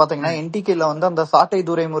கவனிச்சு பாத்தீங்கன்னா என்டிகேல வந்து அந்த சாட்டை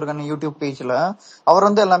துரைமுருகன் யூடியூப் பேஜ்ல அவர்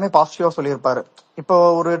வந்து எல்லாமே பாசிட்டிவா சொல்லியிருப்பாரு. இப்போ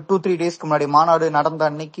ஒரு 2-3 டேஸ்க்கு முன்னாடி மாநாடு நடந்த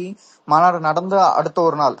அன்னைக்கு, மாநாடு நடந்த அடுத்த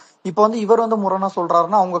ஒரு நாள் இப்ப வந்து இவர் வந்து முரணா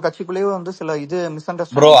சொல்றாருன்னா அவங்க கட்சிக்குள்ளேயே வந்து சில இது மிஸ்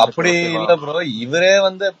அண்டர்ஸ்டாண்டிங். ப்ரோ அப்படி இல்ல ப்ரோ,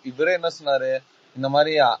 இவரே என்ன சொன்னாரு, இந்த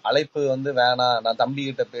மாதிரி அழைப்பு வந்து வேணாம், நான் தம்பி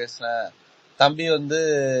கிட்ட பேசினேன், தம்பி வந்து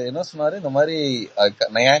என்ன சொன்னாரு, இந்த மாதிரி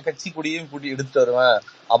என் கட்சி குடியும் கூட்டி எடுத்துட்டு வருவேன்,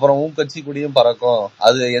 அப்புறம் உன் கட்சி குடியும் பறக்கும்,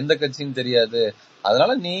 அது எந்த கட்சின்னு தெரியாது,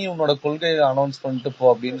 அதனால நீ உன்னோட கொள்கையை அனௌன்ஸ் பண்ணிட்டு போ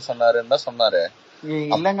அப்படின்னு சொன்னாருன்னு தான் சொன்னாரு.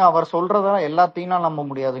 இல்லங்க, அவர் சொல்றத எல்லாத்தையும் நம்ப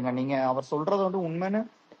முடியாதுங்க. நீங்க அவர் சொல்றது வந்து உண்மைன்னு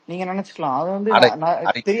நீங்க நினைச்சுக்கலாம், அது வந்து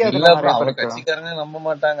தெரியாது. அவர் கட்சிக்காரங்க நம்ப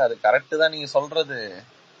மாட்டாங்க, அது கரெக்ட் தான் நீங்க சொல்றது.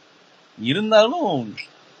 இருந்தாலும்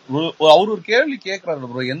அவர் ஒரு கேள்வி கேக்குறாரு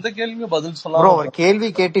ப்ரோ, எந்த கேள்வியுமே பதில் சொல்லாம ப்ரோ ஒரு கேள்வி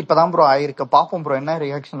கேட்டு இப்பதான் ப்ரோ ஆயிருக்கு, பாப்போம் ப்ரோ என்ன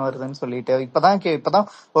ரியாக்ஷன் வருதுன்னு சொல்லிட்டு. இப்பதான்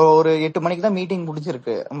ஒரு 8 மணிக்கு தான் மீட்டிங்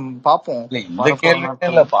முடிஞ்சிருக்கு, பாப்போம். இந்த கேள்வி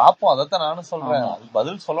இல்ல, பாப்போம், அதத்தான் நானும் சொல்றேன்.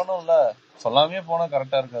 பதில் சொல்லணும்ல, சொல்லாமே போனா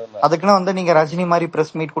கரெக்டா இருக்காதுல்ல. அதுக்குன்னு வந்து நீங்க ரஜினி மாதிரி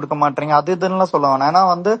பிரஸ் மீட் கொடுக்க மாட்டீங்க அது இதுன்னு சொல்ல வேணாம். ஏன்னா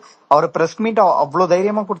வந்து அவர் பிரஸ் மீட் அவ்வளவு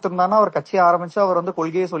தைரியமா கொடுத்திருந்தாருன்னா அவர் கட்சியை ஆரம்பிச்சு அவர் வந்து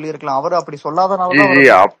கொள்கையை சொல்லி இருக்கலாம். அவர் அப்படி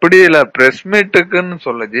சொல்லாதனால அப்படி இல்ல, பிரஸ் மீட்டுக்குன்னு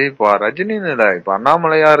சொல்ல ஜி. இப்போ ரஜினின்னு இல்ல, இப்ப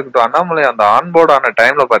அண்ணாமலையா இருக்கட்டும், அண்ணாமலை அந்த ஆன்போர்ட் ஆன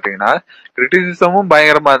டைம்ல பாத்தீங்கன்னா கிரிட்டிசிசமும்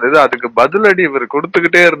பயங்கரமா இருந்தது, அதுக்கு பதிலடி இவர்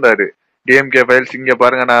கொடுத்துக்கிட்டே இருந்தாரு. டிஎம்கே ஃபைல்ஸ் இங்க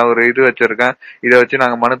பாருங்க, நான் ஒரு இது வச்சிருக்கேன், இதை வச்சு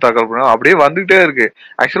நாங்க மனு தாக்கல் பண்ணுவோம், அப்படியே வந்துகிட்டே இருக்கு.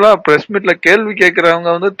 ஆக்சுவலா பிரஸ் மீட்ல கேள்வி கேட்கறவங்க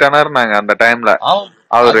வந்து திணறினாங்க அந்த டைம்ல.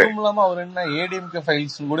 அவரு என்ன ஏடிஎம்கே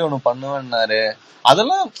ஃபைல்ஸ் கூட ஒண்ணு பண்ணுவேன்னாரு,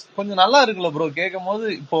 அதெல்லாம் கொஞ்சம் நல்லா இருக்குல்ல ப்ரோ கேட்கும் போது.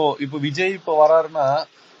 இப்போ விஜய் இப்போ வராருன்னா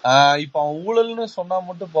இப்ப அவன் ஊழல்னு சொன்னா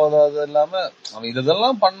மட்டும் போதாது, இல்லாம அவன்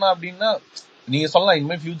இதெல்லாம் பண்ண அப்படின்னா நீங்க சொல்லலாம்,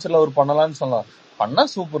 இனிமே ஃபியூச்சர்ல அவர் பண்ணலாம்னு சொல்லலாம். பண்ணா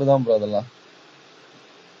சூப்பர் தான் ப்ரோ, அதெல்லாம்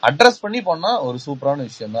அட்ரஸ் பண்ணி பண்ணா ஒரு சூப்பரான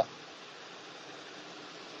விஷயம் தான்.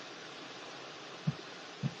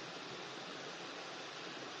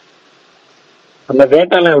 அந்த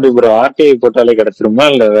டேட்டாலாம் எப்படி ப்ரோ, ஆர்டிஐ போட்டாலே கிடைச்சிருமா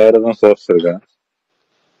இல்ல வேற எதுவும் சோர்ஸ் இருக்கா?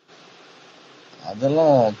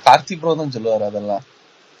 அதெல்லாம் கார்த்தி ப்ரோ தான் சொல்லுவாரு. அதெல்லாம்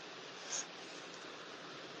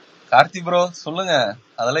கார்த்தி ப்ரோ சொல்லுங்க,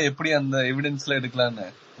 அதெல்லாம் எப்படி அந்த எவிடன்ஸ்ல எடுக்கலாம்னு.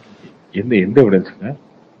 எந்த எவிடன்ஸ்ங்க?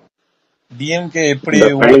 டிஎம்கே எப்படி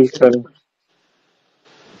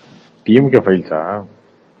டிஎம்கே ஃபைல்ஸா?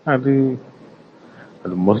 அது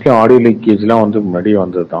மோஸ்ட்லி ஆடியோ லீக்கேஜ்லாம் வந்து முன்னாடியே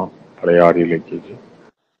வந்ததுதான், பழைய ஆடியோ லீக்கேஜ்.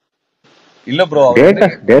 இல்ல ப்ரோ,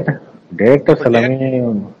 டேட்டாஸ் எல்லாமே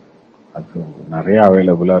அது நிறைய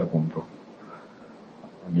அவைலபிளா இருக்கும் ப்ரோ.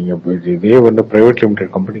 நீங்க இதே வந்து பிரைவேட்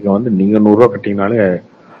லிமிடெட் கம்பெனிக்கு வந்து நீங்க 100 ரூபா கட்டிங்கனாலே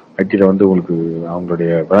ஐடில வந்து உங்களுக்கு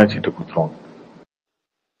அவங்களுடைய பேலன்ஸ் ஷீட்டை கொடுத்துருவாங்க.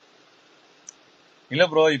 இல்ல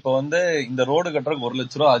ப்ரோ, இப்ப வந்து இந்த ரோடு கட்டுறதுக்கு 1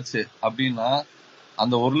 லட்ச ரூபா ஆச்சு அப்படின்னா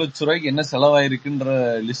அந்த 1 லட்ச ரூபாய்க்கு என்ன செலவாயிருக்குன்ற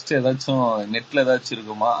லிஸ்ட் ஏதாச்சும் நெட்ல ஏதாச்சும்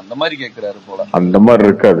இருக்குமா, அந்த மாதிரி கேக்குறாரு போல. அந்த மாதிரி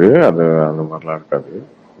இருக்காது, அது அந்த மாதிரிலாம் இருக்காது.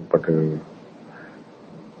 பட்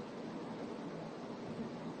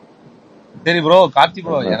சரி ப்ரோ, கார்த்தி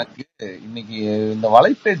ப்ரோ, எனக்கு இன்னைக்கு இந்த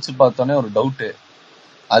வலைப்பேச்சு பார்த்தோன்னே ஒரு டவுட்,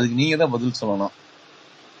 அதுக்கு நீங்க தான் பதில் சொல்லணும்.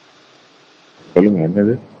 சொல்லுங்க,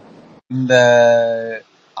 என்னது? இந்த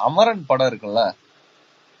அமரன் படம் இருக்குல்ல,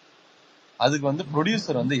 அதுக்கு வந்து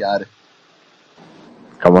ப்ரொடியூசர் வந்து யாரு?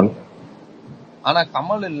 கமல். ஆனா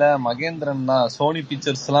கமல் இல்ல, மகேந்திரன் தான். சோனி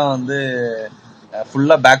பிக்சர்ஸ் எல்லாம் வந்து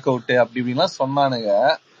ஃபுல்லா பேக் அவுட் அப்படி இப்படின்லாம் சொன்னானுங்க.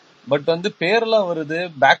 பட் வந்து பேர்லாம் வருது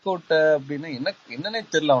பேக் அவுட் அப்படின்னு, என்னன்னே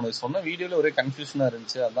தெரியல. அவனுக்கு சொன்ன வீடியோல ஒரே கன்ஃபியூஷனா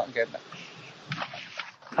இருந்துச்சு, அதான் கேட்டேன்.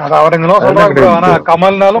 அது அவருங்களும் சொல்றாங்க ப்ரோ. ஆனா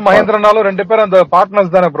கமல்னாலும் மகேந்திரனாலும் 2 பேரும் அந்த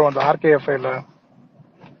பார்ட்னர்ஸ் தானே ப்ரோ அந்த ஆர்கேஎஃப்ஐல.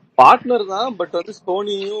 பார்ட்னர் தான், பட் வந்து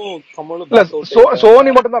சோனியும் கமலும்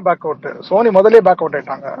சோனி மட்டும் தான் பேக் அவுட். சோனி முதல்லயே பேக் அவுட்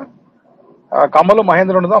ஆயிட்டாங்க. கமலும்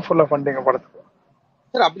மகேந்திரனும் தான் ஃபுல்லா ஃபண்டிங் படத்துக்கு.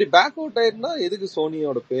 சார் அப்படி பேக் அவுட் ஆயிருந்தா எதுக்கு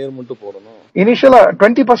சோனியோட பேர் மட்டும் போடணும்? இனிஷியலா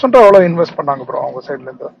 20% அவ்வளவு இன்வெஸ்ட் பண்ணாங்க ப்ரோ அவங்க சைடுல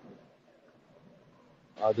இருந்து.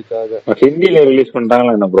 அதுக்காக ஹிந்தில ரிலீஸ்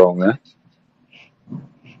பண்ணிட்டாங்களா என்ன ப்ரோ அவங்க?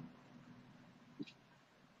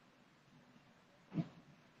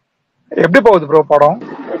 எப்படி போகுது ப்ரோ படம்?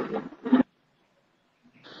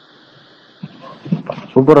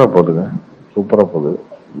 சூப்பரா போகுதுங்க, சூப்பரா போகுது.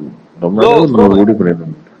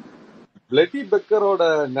 பிளட்டி பெக்கரோட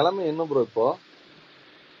நிலைமை என்ன ப்ரோ இப்போ?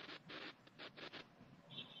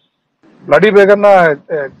 பிளட்டி பெக்கர்னா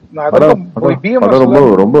ரொம்ப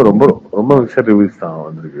ரொம்ப ரொம்ப மிக்சட் ரிவ்யூஸ் தான்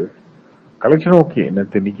வந்திருக்கு. கலெக்ஷன் ஓகே, என்ன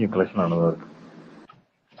தெரிஞ்சு கலெக்ஷன் ஆனதா இருக்கு.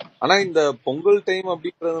 ஆனா இந்த பொங்கல் டைம்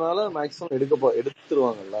அப்படின்றதுனால மேக்ஸிமம்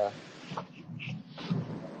எடுத்துருவாங்கல்ல.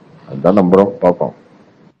 அதான் நம்புறோம், பாப்போம்.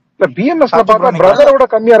 இல்ல பிஎம்எஸ்ல பார்த்தா பிரதரோட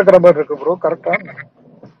கம்மியா இருக்கிற மாதிரி இருக்கு ப்ரோ. கரெக்டா?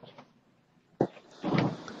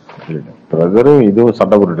 பிரதரும் இதுவும்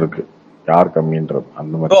சண்டை போட்டு இருக்கு, யார் கம்மின்றது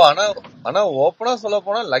அந்த மாதிரி. ஆனா ஓப்பனா சொல்ல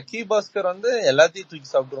போனா லக்கி பாஸ்கர் வந்து எல்லாத்தையும் தூக்கி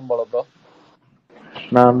சாப்பிட்டுரும் போல ப்ரோ.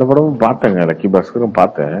 நான் அந்த படமும் பார்த்தேங்க, லக்கி பாஸ்கரும்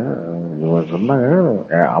பார்த்தேன். இவங்க சொன்னாங்க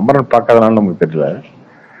அமரன் பார்க்காதனால நமக்கு தெரியல,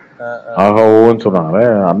 ஆகாவோன்னு சொன்னாங்க.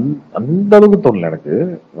 அந்த அளவுக்கு தோணல எனக்கு.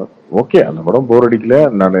 ஓகே, அந்த படம் போர் அடிக்கல.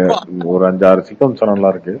 நான் ஒரு 5-6 சீக்வன்ஸ்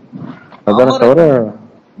நல்லா இருக்கு, அதான தவிர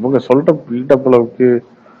இவங்க சொல்ற பில்டப் அளவுக்கு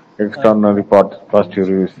எக்ஸ்ட்ரானரி பாசிட்டிவ்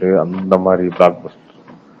ரிவ்யூஸ் அந்த மாதிரி பிளாக் பஸ்டர்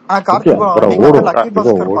படம் ஓடும்,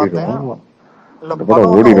 ஓடிடும். அந்த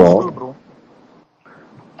படம் ஓடிடும்.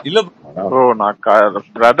 இல்ல ப்ரோ நான்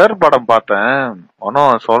பிரதர் படம் பார்த்தேன்.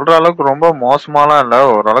 ஒன்னும் சொல்ற அளவுக்கு ரொம்ப மோசமாலாம் இல்ல,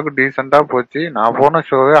 ஓரளவுக்கு டீசெண்டா போச்சு. நான் போன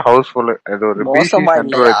ஷோவே ஹவுஸ்ஃபுல். இது ஒரு பிசி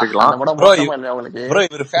சென்டர் வச்சுக்கலாம்.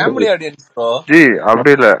 ஜி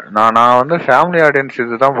அப்படி இல்ல, நான் வந்து ஃபேமிலி ஆடியன்ஸ்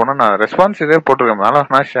இதுதான் போனேன். நான் ரெஸ்பான்ஸ் இதே போட்டிருக்கேன், மேல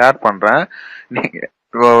நான் ஷேர் பண்றேன். நீங்க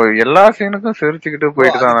எல்லா சீனுக்கும் சிரிச்சுக்கிட்டு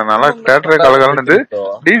போயிட்டு தான் நல்லா தேட்டரே கலகலன்னு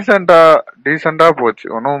டீசெண்டா போச்சு.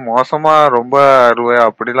 ஒன்னும் மோசமா ரொம்ப அறுவையா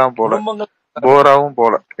அப்படிலாம் போல, போராவும்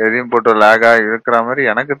போல, எதையும் போட்டு லேகா இருக்கிற மாதிரி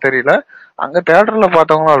எனக்கு தெரியல. அங்க தியேட்டர்ல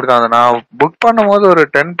பார்த்தவங்களும் அப்படிதான். நான் புக் பண்ணும் போது ஒரு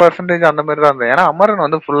 10% அந்த மாதிரி தான் இருந்தேன். ஏன்னா அமரன்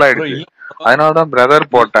வந்து ஃபுல் ஆயிடுச்சு, அதனாலதான்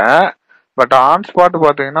பிரதர் போட்டேன். பட் ஆன் ஸ்பாட்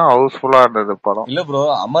பாத்தீங்கன்னா ஹவுஸ்ஃபுல்லா இருந்தது படம். இல்ல ப்ரோ,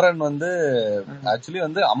 அமரன் வந்து ஆக்சுவலி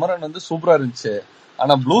வந்து அமரன் வந்து சூப்பரா இருந்துச்சு.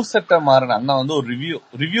 ஆனா ப்ளூ செட்ட மாறன் அண்ணா வந்து ஒரு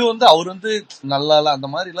ரிவ்யூ வந்து அவர் வந்து நல்லா இல்ல அந்த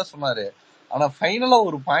மாதிரி எல்லாம் சொன்னாரு. ஆனா ஃபைனலா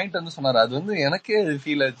ஒரு பாயிண்ட் வந்து சொன்னாரு, அது வந்து எனக்கே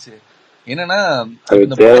ஃபீல் ஆச்சு. என்னன்னா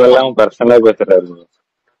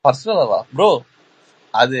பர்சனலாவா ப்ரோ,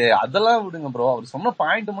 அதெல்லாம் விடுங்க ப்ரோ. அவர் சொன்ன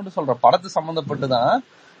பாயிண்ட் மட்டும் சொல்ற, படத்து சம்பந்தப்பட்டுதான்.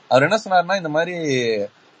 அவர் என்ன சொன்னாருன்னா, இந்த மாதிரி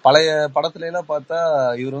பழைய படத்துல எல்லாம் பார்த்தா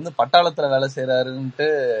இவர் வந்து பட்டாளத்துல வேலை செய்யறாருன்ட்டு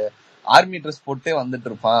ஆர்மி ட்ரெஸ் போட்டே வந்துட்டு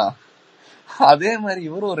இருப்பான். அதே மாதிரி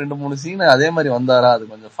இவரும் 2-3 சீன் அதே மாதிரி வந்தாரா, அது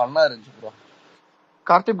கொஞ்சம் ஃபன்னா இருந்துச்சு ப்ரோ.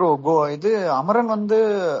 கார்த்தி ப்ரோ, இது அமரன் வந்து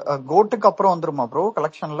கோட்டுக்கு அப்புறம் வந்துருமா ப்ரோ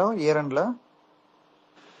கலெக்ஷன்ல இயர் எண்ட்ல?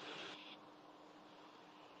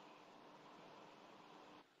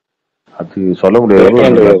 அது சொல்ல முடியாது,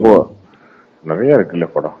 நிறைய இருக்குல்ல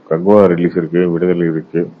படம். கங்குவா ரிலீஸ் இருக்கு, விடுதலை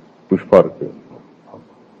இருக்கு, புஷ்பா இருக்கு.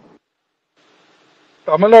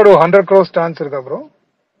 தமிழ்நாடு 100 crore சான்ஸ் இருக்கா ப்ரோ?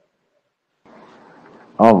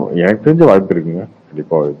 ஆமா, எனக்கு தெரிஞ்ச வாய்ப்பு இருக்குங்க,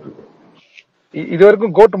 கண்டிப்பா வாய்ப்பு இருக்கு. இது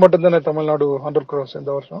வரைக்கும் கோட் மட்டும் தானே தமிழ்நாடு 100 crores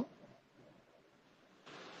இந்த வருஷம்?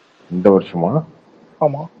 இந்த வருஷமா?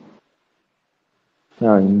 ஆமா,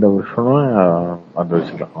 இந்த வருஷம் அந்த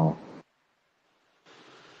வச்சுக்கலாம்.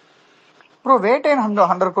 ப்ரோ வேட்டையன்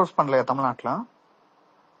 100 crores பண்ணலையா தமிழ்நாட்டுல?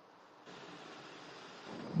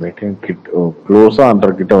 வேட்டையன் கிட்ட க்ளோஸா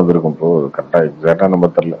 100 கிட்ட வந்திருக்கும் ப்ரோ, கரெக்டா எக்ஸாக்டா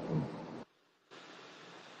நம்பர் தெரியல.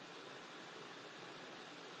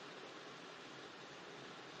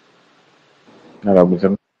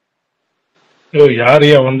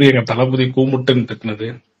 யாரையா வந்து எங்க தளபதி கூமுட்டுன்னு திட்டினது?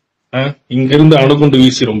 இங்க இருந்து அணுகுண்டு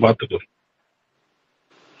வீசிரும் பாத்துக்கோ.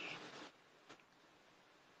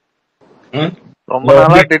 ரொம்ப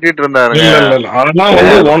நாளா திட்டிட்டு இருந்தாருங்க. அதெல்லாம்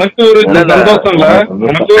வந்து உனக்கு ஒரு சந்தோஷம் இல்ல,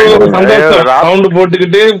 உனக்கு ஒரு சந்தோஷம். சவுண்ட்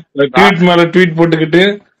போட்டுக்கிட்டு ட்வீட் மேல ட்வீட் போட்டுக்கிட்டு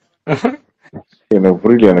எனக்கு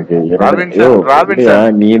புரியல. எனக்கு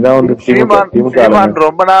நீதான் வந்து சீமான்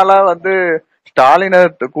ரொம்ப நாளா வந்து ஸ்டாலின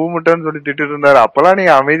கூமுட்டன்னு சொல்லி திட்டு இருந்தாரு. அப்பெல்லாம்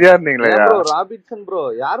நீங்க அமைதியா இருந்தீங்களா? ராபின்சன் ப்ரோ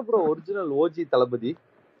யாரு ப்ரோ ஒரிஜினல் ஓஜி தளபதி?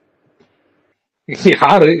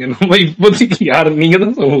 யாரு நம்ம இப்போதைக்கு யாரு? நீங்க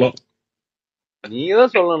தான் சொல்லணும், நீங்க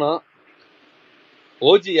தான் சொல்லணும்.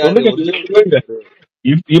 ஓஜி யாரு?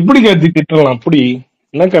 எப்படி கார்த்தி திட்டலாம்? அப்படி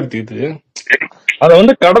என்ன கார்த்தி இது? அத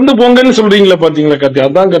வந்து கடந்து போங்கன்னு சொல்றீங்களா? பாத்தீங்களா கார்த்தி,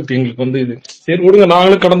 அதான் கார்த்தி எங்களுக்கு வந்து இது. சரி விடுங்க,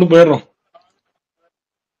 நாங்களும் கடந்து போயிடுறோம்.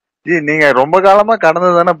 நீங்க ரொம்ப காலமா கடந்து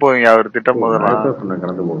தானே போவீங்க அவர் திட்டம் போதெல்லாம்.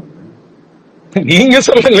 கடந்து போங்க, நீங்க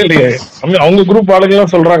சொல்லுங்க இல்லையே, அவங்க குரூப் ஆளுங்க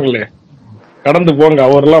எல்லாம் சொல்றாங்களே கடந்து போங்க,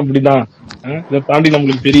 அவரெல்லாம் அப்படிதான். இதை தாண்டி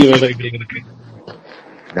நம்மளுக்கு பெரிய வேலை இருக்கு.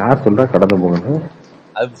 யார் சொல்றா கடந்து போங்க?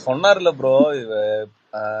 அது சொன்னார்ல ப்ரோ,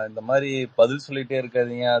 இந்த மாதிரி பதில் சொல்லிட்டே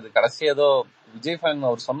இருக்காதீங்க. அது கடைசி ஏதோ விஜய் ஃபேன்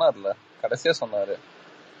அவர் சொன்னார்ல, கடைசியா சொன்னாரு.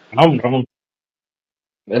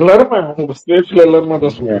 எல்லாரும்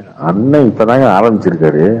அண்ணன் இப்பதாங்க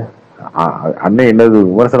ஆரம்பிச்சிருக்காரு. அண்ணன் என்னது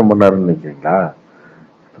விமர்சனம் பண்ணாருன்னு நினைக்கிறீங்களா?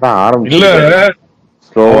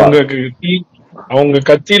 அவங்க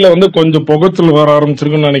கட்சியில வந்து கொஞ்சம் புகைச்சல் வர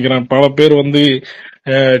ஆரம்பிச்சிருக்குன்னு நினைக்கிறேன். பல பேர் வந்து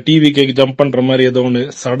டிவி கேக்கு ஜம்ப் பண்ற மாதிரி ஏதோ ஒண்ணு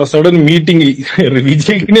சடன் மீட்டிங்,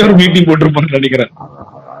 விஜய்க்குன்னே ஒரு மீட்டிங் போட்டிருப்பான்னு நினைக்கிறேன்.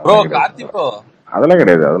 அதெல்லாம்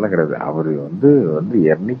கிடையாது, அதெல்லாம் கிடையாது. அவரு வந்து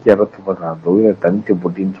 226 தொகுதியில தனிச்சு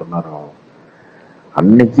போட்டின்னு சொன்னாரு.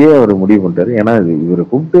 அன்னைக்கே அவர் முடிவு பண்ணிட்டாரு. ஏன்னா இவரை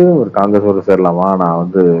கூப்பிட்டு ஒரு காங்கிரஸோட சேரலாமா, நான்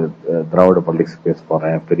வந்து திராவிட பாலிடிக்ஸ் பேச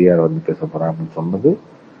போறேன், பெரியார் வந்து பேச போறேன் அப்படின்னு சொன்னது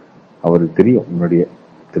அவருக்கு தெரியும். முன்னாடியே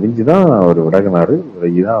தெரிஞ்சுதான் அவர் விலகினாரு.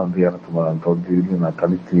 விலகிதான் வந்து 230 நான்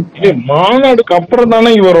தனித்து நிற்பேன். மாநாடுக்கு அப்புறம்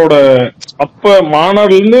தானே இவரோட, அப்ப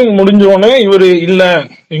மாநாடுல இருந்து முடிஞ்ச உடனே இவரு இல்ல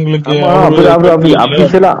எங்களுக்கு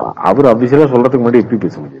அவர் அபிஷியலா சொல்றதுக்கு முன்னாடி எப்படி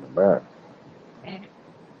பேச முடியும்? நம்ம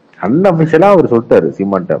அன்அபிஷியலா அவர் சொல்லிட்டாரு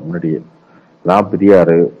சீமான்ட்ட முன்னாடியே, நான்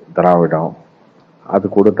பெரியாரு, திராவிடம், அது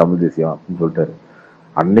கூட தமிழ் தேசியம் அப்படின்னு சொல்லிட்டாரு.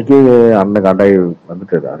 அன்னைக்கு அண்ணன் காண்டாய்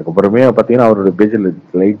வந்துட்டாரு. அதுக்கப்புறமே பாத்தீங்கன்னா அவரோட பேஜில்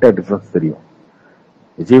லைட்டா டிஃபரன்ஸ் தெரியும்.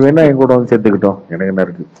 விஜய் வேணா என் கூட வந்து சேர்த்துக்கிட்டோம், எனக்கு என்ன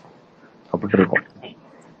இருக்கு அப்படி இருக்கும்.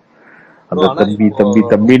 அந்த தம்பி தம்பி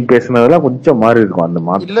தம்பின்னு பேசினதெல்லாம் கொஞ்சம் மாறி இருக்கும். அந்த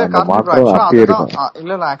மாற்றம் அப்படியே இருக்கும்.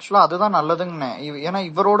 இல்ல ஆக்சுவலா அதுதான் நல்லதுங்க. ஏன்னா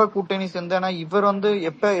இவரோட கூட்டணி சேர்ந்து, ஏன்னா இவர் வந்து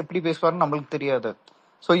எப்படி பேசுவாருன்னு நம்மளுக்கு தெரியாது.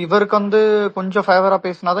 சோ இவருக்கு வந்து கொஞ்சம் ஃபேவரா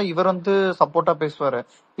பேசினாதான் இவர் வந்து சப்போர்ட்டா பேசுவாரு.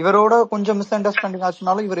 இவரோட கொஞ்சம் மிஸ் அண்டர்ஸ்டாண்டிங்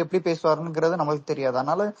ஆச்சுனாலும் இவர் எப்படி பேசுவாருங்கிறது நம்மளுக்கு தெரியாது.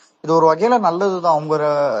 அதனால இது ஒரு வகையில நல்லதுதான். உங்க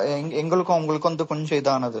எங்களுக்கும் அவங்களுக்கும் வந்து கொஞ்சம்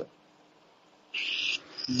இதானது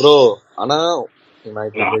ப்ரோ. ஆனா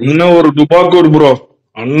அண்ணன் ஒரு டுபாக்கூர் ப்ரோ,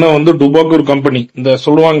 அண்ணன் வந்து டுபாக்கூர் கம்பெனி, இந்த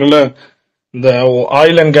சொல்லுவாங்கல்ல இந்த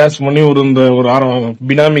ஆயில் அண்ட் கேஸ் பண்ணி இந்த ஒரு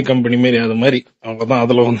பினாமி கம்பெனி மாதிரி, அது மாதிரி அவங்கதான்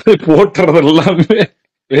அதுல வந்து போட்டுறது எல்லாமே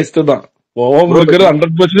வேஸ்ட் தான்.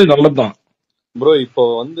 100% நல்லதுதான் ப்ரோ. இப்போ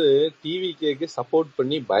வந்து டிவிகேக்கு சப்போர்ட்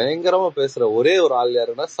பண்ணி பயங்கரமா பேசுற ஒரே ஒரு ஆள்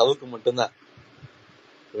யாருன்னா சவுக்கு மட்டும்தான்.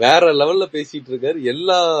 வேற லெவல்ல பேசிட்டு இருக்காரு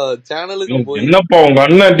எல்லா சேனலுக்கும் போய். என்னப்பா உங்க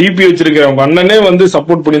அண்ணன் டிபி வச்சிருக்க, உங்க அண்ணனே வந்து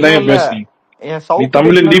சப்போர்ட் பண்ணி தான் பேசுறீங்க.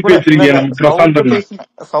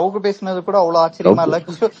 சவுக்கு பேசினது கூட அவ்வளவு ஆச்சரியமா இல்ல.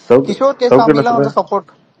 கிஷோர் கேசாமி எல்லாம் வந்து சப்போர்ட்,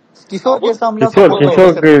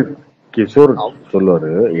 கிஷோர்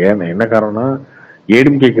சொல்லுவாரு. ஏன்னா என்ன காரணம்னா,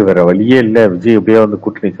 ஏடிஎம்கேக்கு வேற வழியே இல்ல, விஜய் எப்படியா வந்து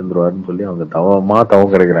கூட்டணி சேர்ந்துருவாருன்னு சொல்லி அவங்க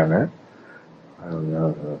தவம் கிடைக்கிறாங்க.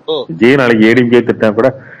 விஜய் நாளைக்கு ஏடிஎம்கே திட்டா கூட,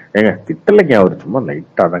 ஏங்க திட்டலைங்க, அவர் சும்மா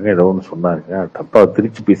லைட்டா தாங்க ஏதோ ஒண்ணு சொன்னாருங்க, தப்பா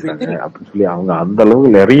திருச்சி பேசுறாங்க அப்படின்னு சொல்லி அவங்க அந்த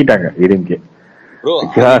அளவுக்கு இறங்கிட்டாங்க ஏடிஎம்கே.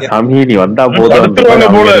 சாமி நீ வந்தா போதும்,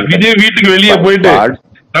 விஜய் வீட்டுக்கு வெளியே போயிட்டு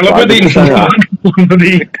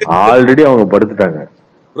ஆல்ரெடி அவங்க படுத்துட்டாங்க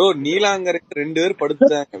ப்ரோ. நீலாங்கரைக்கு 2 பேர்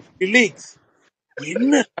படுத்துட்டாங்க. பிலிக்ஸ்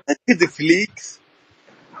என்ன நடக்குது பிலிக்ஸ்?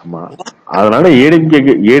 ஆமா, அதனால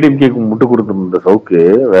ஏடிஎம்கேக்கு முட்டு கொடுத்த சவுக்கு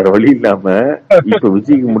வேற வழி இல்லாம இப்ப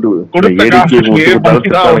விஜய்க்கு முட்டு ஏடிஎம்கேக்கு முட்டு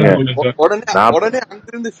கொடுத்தாங்க.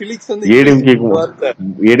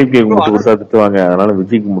 ஏடிஎம்கேக்கு முட்டு கொடுத்தா திட்டுவாங்க, அதனால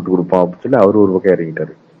விஜய்க்கு முட்டு கொடுப்பான் அப்படின்னு சொல்லி அவரு ஒரு பக்கம்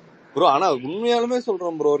இறங்கிட்டாரு ப்ரோ. ஆனா உண்மையாலுமே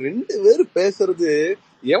சொல்றோம் ப்ரோ, 2 பேர் பேசுறது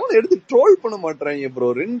எவனை எடுத்து ட்ரோல் பண்ண மாட்டாங்க ப்ரோ.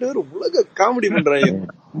 2 பேரும் உலக காமெடி பண்றாங்க.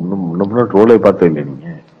 முன்ன ட்ரோலை பார்த்தே இல்ல நீங்க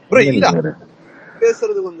ப்ரோ. இல்ல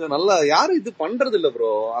பேசுறது கொஞ்சம் நல்லா யாரும் இது பண்றது இல்ல ப்ரோ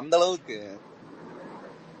அந்த அளவுக்கு.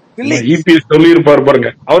 இபிஎஸ் சொல்லி இருப்பாரு பாருங்க,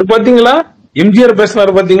 அவர் பாத்தீங்களா எம்ஜிஆர்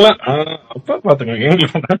பேசினாரு பாத்தீங்களா, அப்ப பாத்துங்க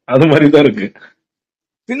அது மாதிரிதான் இருக்கு.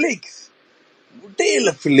 பிலிக்ஸ்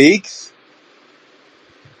முட்டையில பிலிக்ஸ்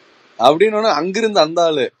அப்படின்னு அங்கிருந்து அந்த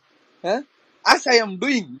ஆளு as I am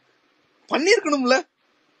doing பண்ணிருக்கணும்ல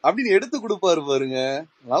அப்படின்னு எடுத்து கொடுப்பாரு பாருங்க.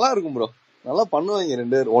 நல்லா இருக்கும் ப்ரோ, நல்லா பண்ணுவாங்க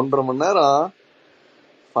 2 பேர். 1.5 மணி நேரம்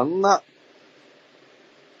பண்ணா.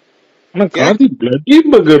 ஆனா கார்த்தி பிளட்டி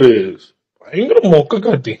பர்கர் பயங்கர மொக்க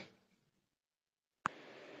கார்த்தி.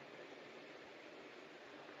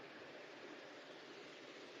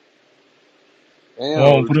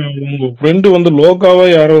 உங்க ஃப்ரெண்டு வந்து லோகாவா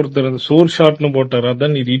யாரோ ஒருத்தர் சோர் ஷாட்னு போட்டாரு,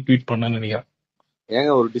 அதான் நீ ரீட்வீட் பண்ண நினைக்கிறேன்.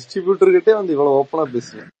 ஏங்க ஒரு டிஸ்ட்ரிபியூட்டர் கிட்டே வந்து இவ்வளவு ஓப்பனா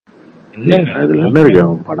பேசுறேன். அதுல என்ன இருக்கு,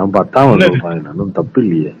 படம் பார்த்தா தப்பு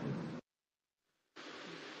இல்லையே.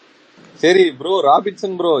 சரி ப்ரோ,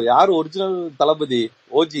 ராபின்சன் ப்ரோ யாரு ஒரிஜினல் தளபதி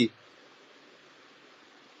ஓஜி?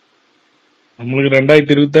 நம்மளுக்கு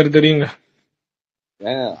 2026 தெரியுங்க.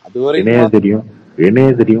 அது வரைக்கும் தெரியும்,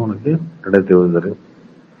 என்னையே தெரியும் உனக்கு 2026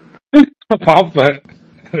 பாப்பேன்.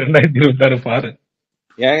 2026 பாரு.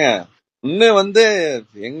 ஏங்க இன்னும் வந்து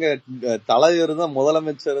எங்க தலைவர் தான்,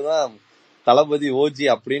 முதலமைச்சர் தான் தளபதி ஓஜி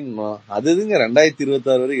அப்படின்னு. அதுங்க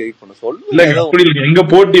 2026 வரைக்கும் வெயிட் பண்ண சொல்ல. எங்க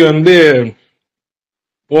போட்டி வந்து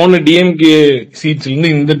போன டிஎம்கே சீட்ஸ்ல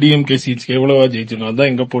இருந்து இந்த டிஎம்கே சீட்ஸ்க்கு எவ்வளவா ஜெயிச்சிடும்,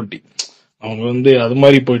 அதான் எங்க போட்டி. அவங்க வந்து அது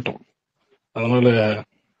மாதிரி போயிட்டோம். அதனால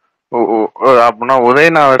அப்படின்னா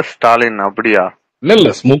உதயநாதர் ஸ்டாலின் அப்படியா? இல்ல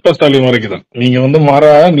முக ஸ்டாலின் வரைக்கும் தான். நீங்க வந்து மாறா,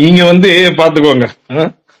 நீங்க வந்து பாத்துக்கோங்க.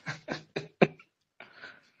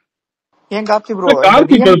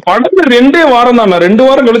 படத்துல 2 வாரம் தான், 2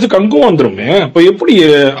 வாரம் கழிச்சு கங்கும் வந்துருமே. அப்ப எப்படி?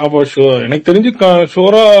 அப்ப எனக்கு தெரிஞ்சு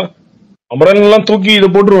ஷோரா அமரன் எல்லாம் தூக்கி இதை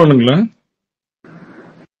போட்டுருவானுங்களா?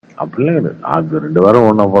 அப்படிலாம் அது 2 வாரம்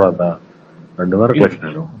ஒன்னா போடாதா, 2 வாரம் கழிச்சு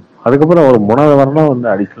ஆயிடும். அதுக்கப்புறம் ஒரு 3வது வாரம் வந்து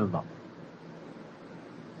அடிஷனல் தான்.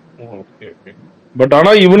 பட்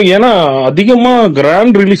ஆனா இவனுக்கு ஏன்னா அதிகமா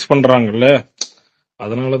கிராண்ட் ரிலீஸ் பண்றாங்கல்ல,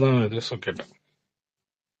 அதனாலதான் இது கேட்டேன்.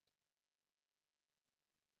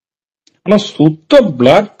 ஆனா சுத்த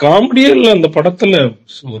பிளாக் காமெடியே இல்ல அந்த படத்துல.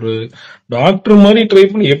 ஒரு டாக்டர் மாதிரி ட்ரை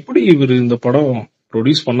பண்ணி எப்படி இவரு இந்த படம்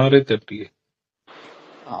ப்ரொடியூஸ் பண்ணாரே தெரியல.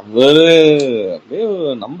 அவரு அப்படியே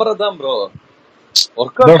நம்புறதுதான் ப்ரோ,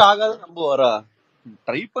 ஒர்க் அவுட் ஆகாத நம்புவாரா?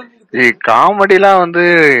 ட்ரை பண்ணி காமெடிலாம் வந்து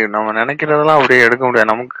நம்ம நினைக்கிறதெல்லாம் அப்படியே எடுக்க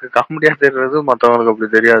முடியாது. நமக்கு காமெடியா தெரியாது, மத்தவங்களுக்கு அப்படி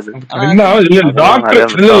தெரியாது.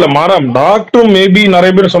 டாக்டரும் மேபி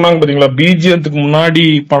நிறைய பேர் சொன்னாங்க பாத்தீங்களா, பிஜிஎத்துக்கு முன்னாடி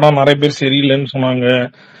படம் நிறைய பேர் சரியில்லைன்னு சொன்னாங்க,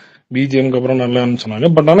 பிஜிஎம்க்கு அப்புறம் நல்லான்னு சொன்னாங்க.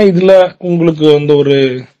 பட் ஆனா இதுல உங்களுக்கு வந்து ஒரு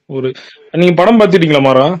நீங்க படம் பாத்துட்டீங்களா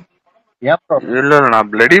மாறா? இல்ல நான்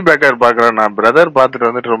பிளடி பேக்கர் பாக்குறேன். நான் பிரதர் பாத்துட்டு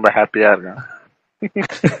வந்துட்டு ரொம்ப ஹாப்பியா இருக்கேன்.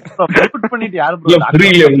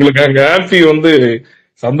 புரியல உங்களுக்கு அங்க ஹாப்பி வந்து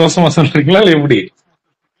சந்தோஷமா சொல்றீங்களா இல்ல எப்படி?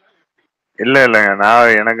 இல்ல இல்லங்க,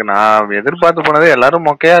 நான் எதிர்பார்த்து போனதே எல்லாரும்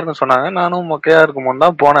மொக்கையா இருக்குன்னு சொன்னாங்க. நானும் மொக்கையா இருக்குமோன்னு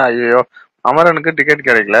தான் போனேன். ஐயோ அமரனுக்கு டிக்கெட்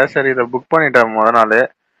கிடைக்கல, சரி இதை புக் பண்ணிட்டேன் முத நாளே.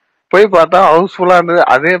 போய் பார்த்தா ஹவுஸ்ஃபுல்லா இருந்தது.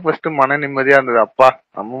 அதே ஃபர்ஸ்ட் மன நிம்மதியா இருந்தது. அப்பா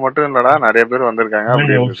நம்ம மட்டும் இல்லடா, நிறைய பேர் வந்திருக்காங்க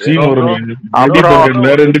அப்படி இருந்தது. அப்புறம்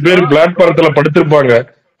 2 பேர் பிளாட்ஃபாரத்துல படுத்திருப்பாங்க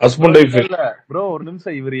ஹஸ்பண்ட் வைஃப். ப்ரோ ஒரு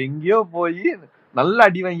நிமிஷம், இவர் எங்கேயோ போய் நல்ல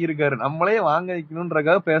அடி வாங்கி இருக்காரு, நம்மளே வாங்க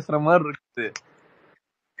வைக்கணும்ன்றக்காக பேசுற மாதிரி இருக்குது.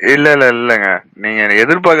 இல்ல இல்ல இல்லங்க, நீங்க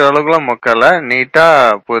எதிர்பார்க்கற அளவுக்கு எல்லாம் மொக்கல, நீட்டா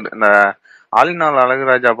இந்த ஆலினால்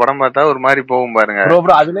அழகுராஜா படம் பார்த்தா ஒரு மாதிரி போகும் பாருங்க,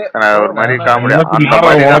 ஒரு மாதிரி காமெடி. அந்த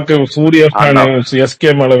மாதிரி சூர்யா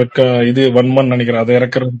எஸ்கே மேல வைக்க இது வன்மன் நினைக்கிறேன், அதை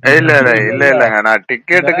இறக்குறது. இல்ல இல்ல இல்ல இல்லங்க, நான்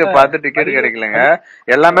டிக்கெட்டுக்கு பார்த்து டிக்கெட் கிடைக்கலங்க.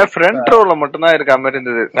 எல்லாமே ஃப்ரண்ட் ரோல மட்டும் தான் இருக்க மாதிரி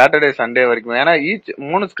இருந்தது சாட்டர்டே சண்டே வரைக்கும். ஏன்னா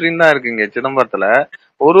 3 ஸ்கிரீன் தான் இருக்குங்க சிதம்பரத்துல.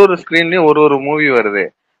 ஒரு ஸ்கிரீன்லயும் ஒரு மூவி வருது.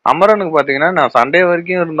 அமரனுக்கு பாத்தீங்கன்னா நான் சண்டே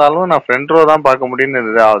வரைக்கும் இருந்தாலும் நான் ஃப்ரண்ட் ரோ தான் பார்க்க முடியும்னு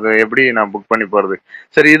இருந்தது. அது எப்படி நான் புக் பண்ணி போறது?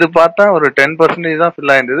 சரி இது பார்த்தா ஒரு 10% தான்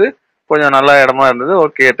ஃபில் ஆயிருந்தது, கொஞ்சம் நல்ல இடமா இருந்தது.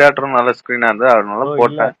 ஓகே தியேட்டரும் நல்ல ஸ்கிரீனா இருந்தது, அதனால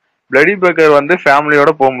போட்டேன். பிளடி பேக்கர் வந்து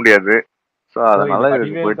ஃபேமிலியோட போக முடியாது, சோ அதனால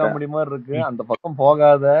போயிட்டேன். முடியுமா இருக்கு, அந்த பக்கம்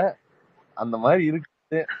போகாத அந்த மாதிரி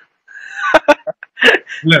இருக்கு.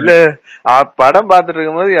 இல்ல படம் பாத்துட்டு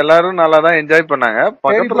இருக்கும்போது எல்லாரும் நல்லா தான் என்ஜாய் பண்ணாங்க.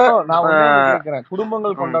 பக்கத்துல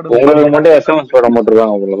குடும்பங்கள்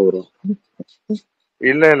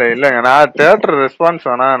இல்ல இல்ல இல்லங்க, நான் தியேட்டர் ரெஸ்பான்ஸ்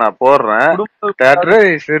வேணா நான் போடுறேன். தியேட்டர்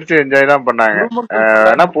சிரிச்சு என்ஜாய் தான் பண்ணாங்க.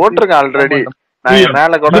 ஆனா போட்டிருக்கேன் ஆல்ரெடி, நான்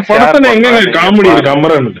மேல கூட காமெடி இருக்கு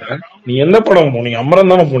அமரன். நீ என்ன படம் போனீங்க?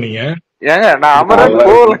 அமரன் தானே போனீங்க? ஏங்க நான் அமரன்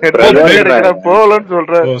போலன்னு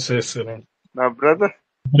சொல்றேன். நான் பிரதர்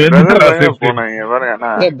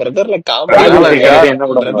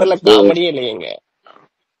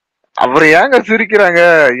அவர் ஏங்க சிரிக்கிறாங்க,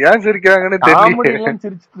 ஏன் சிரிக்கிறாங்கன்னு தெரியல.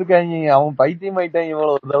 சிரிச்சிட்டு இருக்காங்க, அவன் பைத்தியம் ஆயிட்டாங்க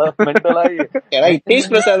இவ்வளவு மென்டலா.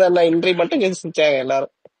 இன்றைக்கு மட்டும் சிரிச்சாங்க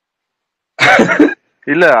எல்லாரும்.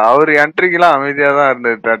 இல்ல அவரு என்ட்ரிக்கு எல்லாம் அமைதியா தான்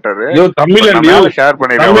இருந்தது தியேட்டர். தமிழ் ஷேர்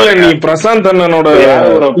பண்ணிருக்கேன். நீ பிரசாந்த் அண்ணனோட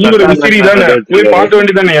போய் பார்க்க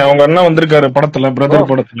வேண்டியதானே? அவங்க அண்ணா வந்திருக்காரு படத்துல, பிரதர்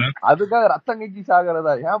படத்துல. அதுக்காக ரத்தங்கி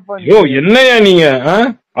சாகிறதா? ஐயோ என்னையா நீங்க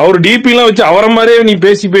அவர் டிபி எல்லாம் வச்சு அவரை மாதிரியே நீ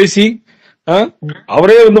பேசி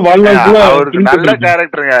அவரே வந்து வாழ்நாள் அவருக்கு நல்ல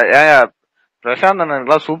கேரக்டருங்க. ஏன் பிரசாந்த்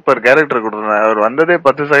அண்ணனுக்குலாம் சூப்பர் கேரக்டர் கொடுத்துருந்தாங்க. அவர் வந்ததே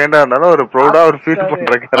 10 செகண்டா இருந்தாலும் ஒரு ப்ரௌடா ஒரு ஃபீல்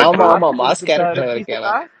பண்ற கேரக்டர்.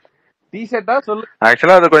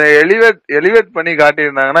 ஆக்சுவலா அது கொஞ்சம் எலிவேட் பண்ணி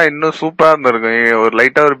காட்டியிருந்தாங்கன்னா இன்னும் சூப்பரா இருந்திருக்கும். ஒரு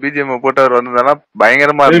லைட்டா ஒரு பிஜிஎம் போட்டு அவர் வந்ததுன்னா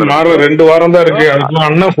பயங்கரமா இருக்கும். 2 வாரம் தான் இருக்கு, அதுக்கு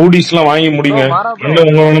அண்ணன் ஹூடிஸ் எல்லாம் வாங்கி முடிங்க. உங்களை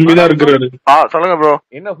நம்பிதான் இருக்கிறாரு. சொல்லுங்க ப்ரோ,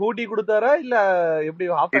 என்ன ஹூடி கொடுத்தாரா இல்ல எப்படி?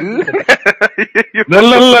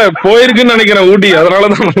 இல்ல போயிருக்குன்னு நினைக்கிறேன் ஊட்டி,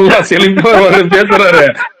 அதனாலதான் நல்லா செழிப்பா பேசுறாரு.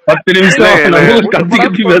 10 நிமிஷம்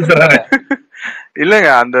கத்தி பேசுறாரு.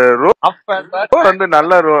 இல்லங்க அந்த ரோல் வந்து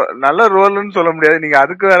நல்ல ரோல்னு சொல்ல முடியாது. நீங்க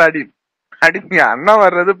அதுக்கு வேற அடிப்பீங்க. அண்ணா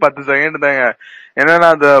வர்றது 10 செகண்ட் தாங்க. என்னன்னா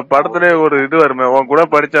அந்த படத்துல ஒரு இது வருமே, உன் கூட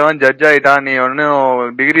படிச்சவன் ஜட்ஜ் ஆயிட்டான், நீ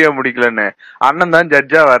ஒன்னும் டிகிரியா முடிக்கலன்னு. அண்ணன் தான்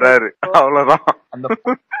ஜட்ஜா வர்றாரு, அவ்வளவுதான்.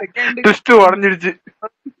 ட்விஸ்ட் உடஞ்சிடுச்சு.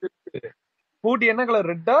 பூட்டி என்ன கலர்?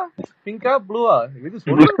 ரெட்டா பிங்கா ப்ளூவா?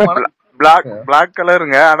 பிளாக்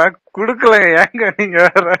கலருங்க. ஆனா குடுக்கல. ஏங்க நீங்க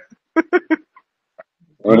வேற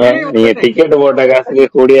நீங்க டிக்கெட் போட்ட காசுக்கு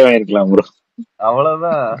கூடியே வாங்கிருக்கலாம் ப்ரோ.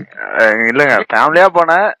 அவ்வளவுதான். இல்லங்க ஃபேமிலியா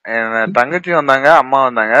போனேன். என் தங்கச்சி வந்தாங்க, அம்மா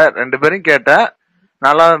வந்தாங்க, 2 பேரும் கேட்டேன்.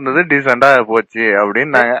 நல்லா இருந்தது, டீசெண்டா போச்சு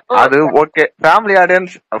அப்படின்னாங்க. அது ஓகே, ஃபேமிலி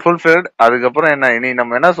ஆடியன்ஸ் ஃபுல்ஃபில்ட். அதுக்கப்புறம் என்ன இனி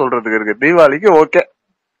நம்ம என்ன சொல்றதுக்கு இருக்கு? தீபாவளிக்கு ஓகே.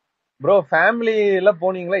 ப்ரோ ஃபேமிலி எல்லாம்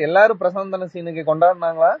போனீங்களா? எல்லாரும் பிரசாந்தன சீனுக்கு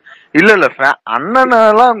கொண்டாடினாங்களா? இல்ல அண்ணன்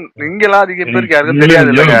எல்லாம் இங்கெல்லாம் அதிக பேருக்கு யாருக்கும் தெரியாது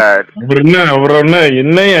இல்லங்க.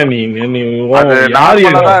 என்னையா நீ என்ன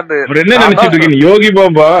நினைச்சிட்டு இருக்க? யோகி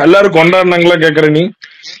பாபா எல்லாரும் கொண்டாடினாங்களா கேக்குற? நீ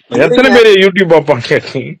எத்தனை பேர் யூடியூப் பாப்பா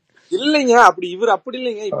கேட்டீங்க? இல்லைங்க அப்படி இவர் அப்படி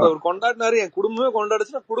இல்லைங்க. இப்ப அவர் கொண்டாடினாரு, என் குடும்பமே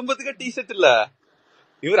கொண்டாடுச்சுன்னா குடும்பத்துக்கே டிஷர்ட் இல்ல,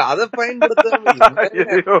 இவர் அதை பயன்படுத்தாம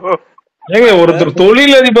ஏங்க ஒருத்தர்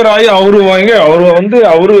தொழிலதிபர் ஆகி அவரு வாங்க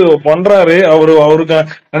அவரு பண்றாரு, அவருக்கு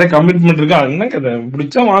நிறைய கமிட்மெண்ட் இருக்கு. என்னங்க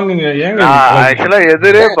பிடிச்சா வாங்குங்க. ஏங்க ஆக்சுவலா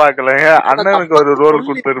எதிரே பாக்கலங்க, அண்ணனுக்கு ஒரு ரோல்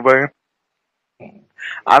கொடுத்துருப்பாங்க,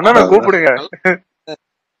 அண்ணனை கூப்பிடுங்க.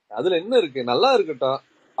 அதுல என்ன இருக்கு, நல்லா இருக்கட்டும்.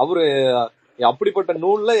 அவரு அப்படிப்பட்ட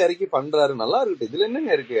நூல்ல இறக்கி பண்றாரு, நல்லா இருக்கட்டும். இதுல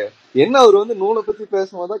என்னங்க இருக்கு? என்ன அவரு வந்து நூலை பத்தி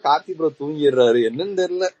பேசும்போது கார்த்தி ப்ரோ தூங்கிடுறாரு, என்னன்னு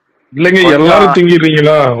தெரியல. இல்லங்க எல்லாரும்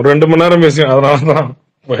தூங்கிடுறீங்களா? ஒரு 2 மணி நேரம் பேசுங்க, அதனாலதான்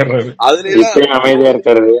அமைதியா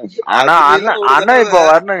இருக்காரு. ஆனா அண்ணா இப்ப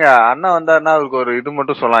வரணுங்க, அண்ணா வந்தாருன்னா அவருக்கு ஒரு இது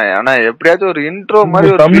மட்டும் சொல்லலாம். ஆனா எப்படியாச்சும் ஒரு இன்ட்ரோ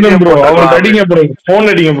மாதிரி ஒரு தமிழன் ப்ரோ அவர் அடிங்க ப்ரோ,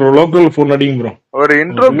 போன் அடிங்க ப்ரோ, லோக்கல் போன் அடிங்க ப்ரோ. ஒரு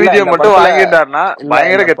இன்ட்ரோ பிஜிஎம் மட்டும் வாங்கிட்டாருன்னா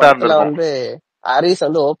பயங்கர கெத்தா இருந்திருக்கும். ஹாரிஸ்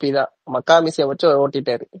வந்து ஓபி தான், மக்காமிசிய வச்சு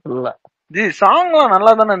ஓட்டிட்டாரு ஃபுல்லா. ஜி சாங்லாம்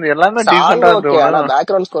நல்லா தானே இருந்தது, எல்லாமே டீசென்ட்டா இருந்தது.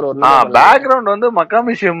 பேக்ரவுண்ட் ஸ்கோர் பேக்ரவுண்ட் வந்து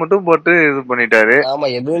மக்காமிசியம் மட்டும் போட்டு இது பண்ணிட்டாரு. ஆமா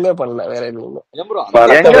எதுவுமே பண்ணல, வேற எதுவுமே.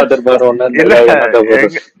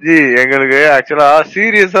 ஜி எங்களுக்கு ஆக்சுவலா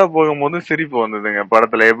சீரியஸா போகும்போது சிரிப்பு வந்ததுங்க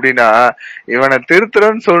படத்துல. எப்படின்னா இவனை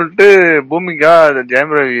திருத்துறன்னு சொல்லிட்டு பூமிகா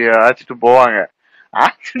ஜெயம் ரவி அழைச்சிட்டு போவாங்க,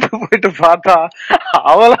 ஆக்சிட்டு போயிட்டு பார்த்தா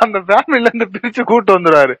அவள அந்த ஃபேமிலில இருந்து பிரிச்சு கூட்டு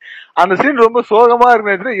வந்துடுறாரு. அந்த சீன் ரொம்ப சோகமா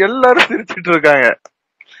இருக்கு, எல்லாரும் சிரிச்சிட்டு இருக்காங்க.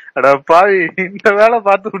 அடா பாவி, இந்த வேலை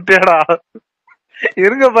பார்த்து விட்டியாடா,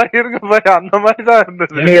 இருங்க பாரு அந்த மாதிரிதான்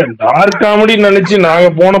இருந்தது. டார்க் காமெடி நினைச்சு நாங்க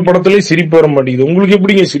போன படத்துலயே சிரிப்பு வர மாட்டேங்குது, உங்களுக்கு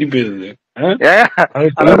எப்படிங்க சிரிப்பு வருது?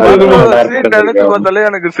 நினைச்சு பார்த்தாலே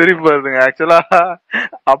எனக்கு சிரிப்பு வருதுங்க. ஆக்சுவலா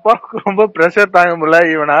அப்பாவுக்கு ரொம்ப பிரஷர் தாங்க முடியல,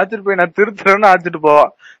 இவனை ஆச்சுட்டு போய் நான் திருத்துறேன்னு ஆச்சுட்டு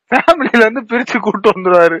போவான், ஃபேமிலில இருந்து பிரிச்சு கூட்டு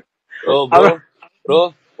வந்துருவாரு.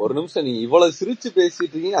 ஒரு நிமிஷம், நீ இவ்வளவு சிரிச்சு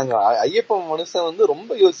பேசிட்டு இருக்கீங்க, அங்க ஐயப்பன் மனுஷன் வந்து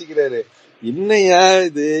ரொம்ப யோசிக்கிறாரு, என்னையா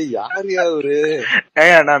இது, யாரையா அவரு?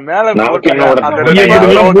 நான் மேல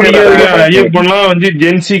ஐயப்பன்லாம் வந்து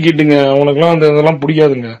ஜென்சி கிட்டுங்க, அவனுக்குலாம் அந்த இதெல்லாம்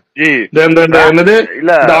பிடிக்காதுங்க. என்னது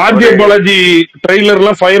ஆர்ஜே பாலாஜி ட்ரெய்லர்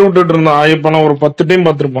எல்லாம் ஃபயர் விட்டுட்டு இருந்தான், ஐயப்பன் ஒரு 10 டைம்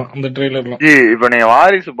பாத்திருப்பான் அந்த ட்ரெய்லர்லாம். இப்ப நீங்க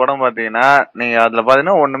வாரிசு படம் பாத்தீங்கன்னா நீங்க அதுல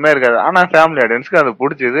பாத்தீங்கன்னா ஒண்ணுமே இருக்காது, ஆனா ஃபேமிலி ஆடியன்ஸ்க்கு அது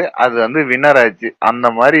பிடிச்சது, அது வந்து வின்னர் ஆயிடுச்சு. அந்த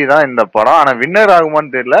மாதிரிதான் இந்த படம். ஆனா வின்னர்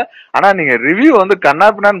ஆகுமான்னு தெரியல, ஆனா நீங்க ரிவ்யூ வந்து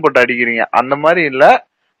கண்ணாப்பினான்னு போட்டு அடிக்கிறீங்க, அந்த மாதிரி இல்ல.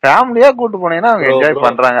 ஃபேமிலியா கூட்டு போனீங்கன்னா அவங்க என்ஜாய்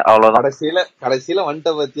பண்றாங்க, அவ்வளவுதான். கடைசியில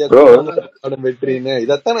வந்துட்ட பத்தியா வெற்றின்னு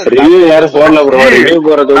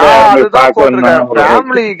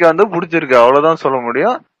ஃபேமிலிக்கு வந்து பிடிச்சிருக்கு, அவ்வளவுதான் சொல்ல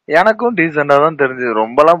முடியும். எனக்கும் டீசெண்டா தான் தெரிஞ்சது,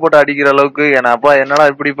 ரொம்ப எல்லாம் போட்டு அடிக்கிற அளவுக்கு. அப்பா என்னடா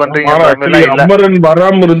இப்படி பண்றீங்க, அமரன்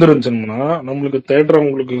வராம இருந்துருந்துச்சுன்னா நம்மளுக்கு தேட்டர்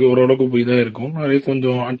உங்களுக்கு ஓரளவுக்கு போய்தான் இருக்கும்,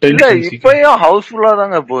 கொஞ்சம் இப்பயும் ஹவுஸ்ஃபுல்லா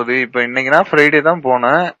தாங்க போகுது. இப்ப இன்னைக்குனா ஃப்ரைடே தான்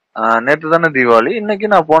போனேன், நேத்து தானே தீபாவளி, இன்னைக்கு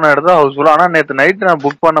நான் போன இடத்துல ஹவுஸ்ஃபுல். ஆனா நேத்து நைட் நான்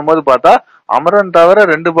புக் பண்ணும் போது பார்த்தா அமரன் தவிர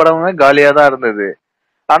 2 படமுமே காலியா தான் இருந்தது.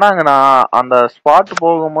 ஆனா அங்க நான் அந்த ஸ்பாட்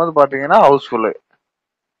போகும்போது பாத்தீங்கன்னா ஹவுஸ்ஃபுல்லு.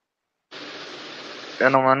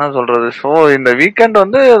 நம்ம என்ன சொல்றது, ஸோ இந்த வீக்கெண்ட்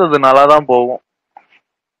வந்து அது நல்லாதான் போகும்.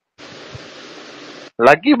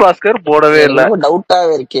 லக்கி பாஸ்கர் போடவே இல்ல,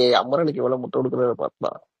 டவுட்டாவே இருக்கே, அமரனுக்கு எவ்வளவு முட்டை கொடுக்கறத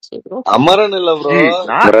பார்த்தா. அமரன் இல்ல ப்ரோ,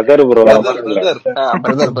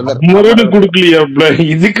 அமரன் குடுக்கலையா,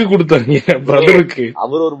 இதுக்கு கொடுத்தாங்க பிரதருக்கு.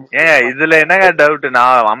 அவர் ஒரு இதுல என்னங்க டவுட்,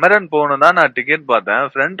 நான் அமரன் போகணும் தான் நான் டிக்கெட் பார்த்தேன்,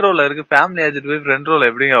 ஃப்ரண்ட் ரோல இருக்கு, ஃபேமிலி ஆச்சுட்டு போய் ஃப்ரண்ட் ரோல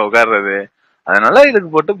எப்படிங்க உட்கார்றது, அதனால இதுக்கு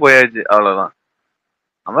போட்டு போயாச்சு, அவ்வளவுதான்.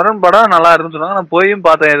 அமரன் படம் நல்லா இருக்குன்னு சொன்னாங்க, நான் போயும்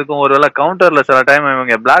பார்த்தேன். எதுக்கும் ஒருவேளை கவுண்டர்ல சில டைம்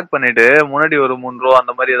இவங்க பிளாக் பண்ணிட்டு முன்னாடி ஒரு 3 ரூபா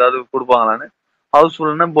அந்த மாதிரி ஏதாவது கொடுப்பாங்களான்னு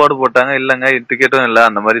ஹவுஸ்ஃபுல்னு போர்டு போட்டாங்க, இல்லங்க டிக்கெட்டும் இல்ல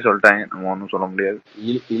அந்த மாதிரி சொல்லிட்டாங்க. நம்ம ஒன்னும் சொல்ல முடியாது.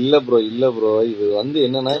 இல்ல ப்ரோ இது வந்து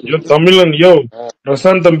என்னன்னா, தமிழன்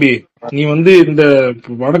பிரசாந்த் தம்பி, நீ வந்து இந்த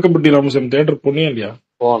வடக்கப்பட்டி ராமசாமி தியேட்டர் போனியா இல்லையா?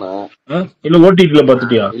 போனேன். இல்ல ஓடிடில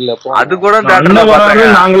பாத்துட்டியா? இல்ல, அது கூட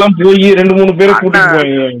நாங்கெல்லாம் போய் 2-3 பேரை கூட்டிட்டு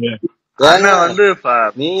போவாங்க. வந்து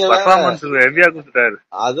பெர்ஃபார்மன்ஸ் ஹெவியா கொடுத்துட்டாரு.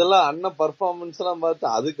 அதெல்லாம் அண்ணன் பெர்ஃபார்மன்ஸ் எல்லாம் பார்த்து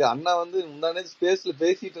அதுக்கு அண்ணா வந்து முன்னாடி ஸ்பேஸ்ல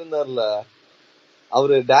பேசிட்டு இருந்தாருல,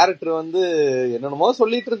 அவரு டைரக்டர் வந்து என்னென்னமோ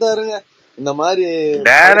சொல்லிட்டு இருந்தாருங்க. இந்த மாதிரி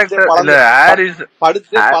டைரக்டர்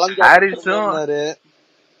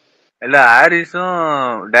இல்ல ஹாரிஸும்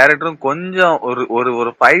டைரக்டரும் கொஞ்சம்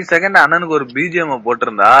ஒரு 5 செகண்ட் அண்ணனுக்கு ஒரு பிஜிஎம்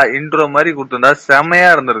போட்டிருந்தா, இன்ட்ரோ மாதிரி கொடுத்திருந்தா செமையா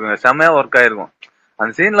இருந்திருக்குங்க, செமையா ஒர்க் ஆயிருக்கும்.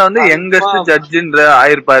 அந்த சீன்ல வந்து எங்கஸ்ட் ஜட்ஜின்ற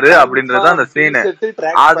ஆயிருப்பாரு அப்படின்றது அந்த சீனு.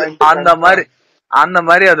 அந்த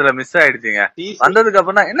மாதிரி அதுல மிஸ் ஆயிடுச்சுங்க. வந்ததுக்கு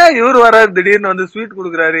அப்புறம் என்ன இவரு வராரு திடீர்னு வந்து ஸ்வீட்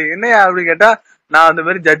குடுக்குறாரு, என்னையா அப்படின்னு கேட்டா நான் அந்த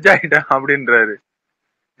மாதிரி ஜட்ஜ் ஆயிட்டேன் அப்படின்றாரு.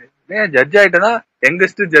 ஏன் ஜட்ஜ் ஆயிட்டேன்னா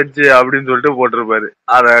யங்கஸ்ட் ஜட்ஜ் அப்படின்னு சொல்லிட்டு போட்டிருப்பாரு.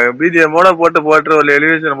 அத பிஜிஎம்மோட போட்டு ஒரு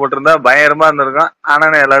எலிவேஷன் போட்டிருந்தா பயங்கரமா இருந்திருக்கும். ஆனா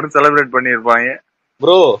எல்லாரும் செலிப்ரேட் பண்ணிருப்பாங்க.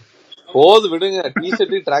 ப்ரோ போது விடுங்க,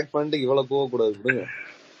 டிஷர்ட் ட்ராக் பண்ணிட்டு இவ்வளவு போக கூடாது, விடுங்க.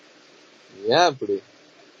 ஏன் இப்படி?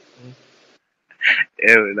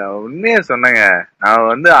 நான் உண்மையா சொன்னேங்க. நான்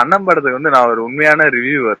வந்து அண்ணன் படத்துக்கு நான் ஒரு உண்மையான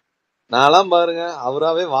ரிவ்யூவர். நான்லாம் பாருங்க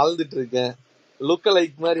அவராவே வாழ்ந்துட்டு இருக்கேன். லுக்க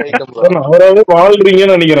லைக் மாதிரி ஐட்டம் ப்ரோ. அவராவே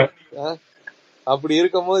வாழ்றீங்கன்னு நினைக்கிறேன். அப்படி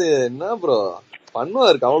இருக்கும் போது என்ன ப்ரோ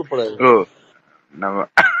பண்ணுவாரு, கவலைப்படாது ப்ரோ. நம்ம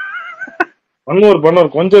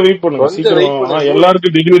பண்ணுவார் கொஞ்சம் வெயிட் பண்ணுங்க. கொஞ்சம் வெயிட் சீக்கிரம் பண்ணுங்க.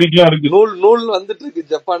 எல்லாருக்கும் டெலிவரிக்கெல்லாம் இருக்கு. நூல் வந்துட்டு இருக்கு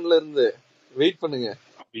ஜப்பான்ல இருந்து. வெயிட் பண்ணுங்க.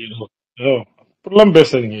 அப்படிலாம்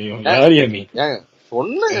பேசாதீங்க. யாரியா நீ?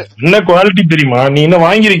 என்ன குவாலிட்டி தெரியுமா? நீ என்ன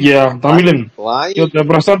வாங்கிருக்கியா? தமிழன்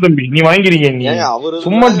பிரசாத் தம்பி நீ வாங்கிருக்கிய? நீ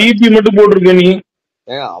சும்மா டிபி மட்டும் போட்டிருக்க. நீ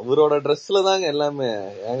அவரோட ட்ரெஸ்ல தாங்க எல்லாமே.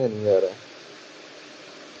 ஏங்க நீங்க வேற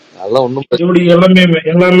அதெல்லாம் ஒண்ணும்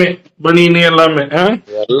எல்லாமே பனியன்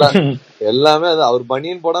எல்லாமே அது அவர்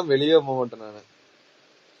பனியன் போடாம வெளியே போக மாட்டேன் நானு.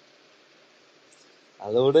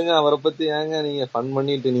 அதை விடுங்க, அவரை பத்தி ஏங்க நீங்க ஃபன்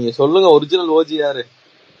பண்ணிட்டு. நீங்க சொல்லுங்க ஒரிஜினல் ஓஜி யாரு?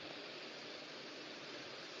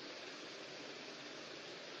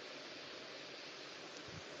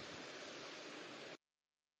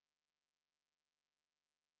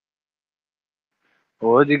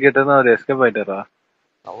 ஓஜி கேட்டதான் அவர் எஸ்கேப் ஆயிட்டாரா?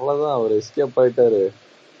 அவ்வளவுதான், அவர் எஸ்கேப் ஆயிட்டாரு.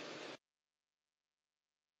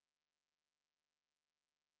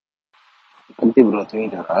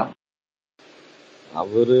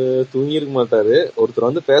 அவரு தூங்கிருக்க மாட்டாரு. ஒருத்தர்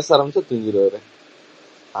வந்து பேச ஆரம்பிச்சா தூங்கிடுவாரு.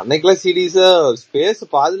 அன்னைக்கெல்லாம் சீரியஸா ஸ்பேஸ்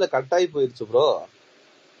பாதியில கட் ஆகி போயிருச்சு ப்ரோ.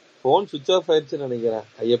 போன் சுவிட்ச் ஆஃப் ஆயிடுச்சுன்னு நினைக்கிறேன்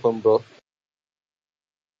ஐயப்பன் ப்ரோ.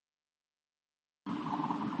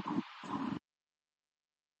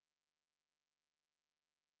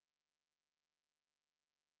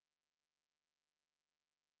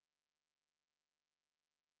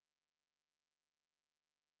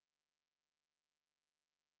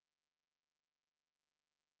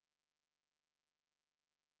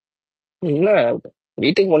 இல்ல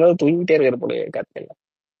வீட்டுக்கு போனது தூங்கிட்டே இருக்கிற போல கார்த்திகை.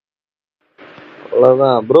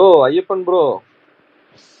 அவ்வளவுதான் ப்ரோ. ஐயப்பன் ப்ரோ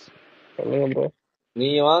சொல்லுங்க ப்ரோ.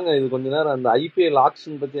 நீங்க வாங்க, இது கொஞ்ச நேரம் அந்த ஐபிஎல்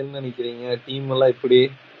ஆக்ஷன் பத்தி என்ன நினைக்கிறீங்க? டீம் எல்லாம் எப்படி?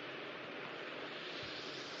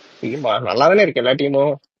 டீமா நல்லா தானே இருக்கு.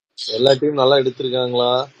 எல்லா டீமும் நல்லா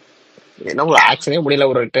எடுத்திருக்காங்களா? என்ன ஒரு ஆக்ஷனே முடியல.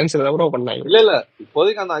 ஒரு டென்ஷன் தான் ப்ரோ பண்ணாங்க. இல்ல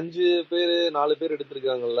இப்போதைக்கு அந்த 5 பேரு 4 பேர்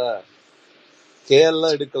எடுத்திருக்காங்கல்ல.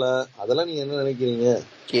 கேஎல்லாம் எடுக்கல. அதெல்லாம் நீங்க என்ன நினைக்கிறீங்க?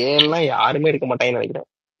 கேஎல்லாம் யாருமே எடுக்க மாட்டாங்கன்னு நினைக்கிறேன்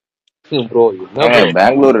ப்ரோ.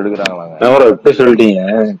 பெங்களூர் எடுக்கிறாங்களா? எப்படி சொல்லிட்டீங்க?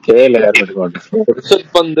 கேஎல் யாரும் எடுக்க மாட்டாங்க.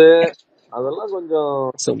 பந்து அதெல்லாம் கொஞ்சம்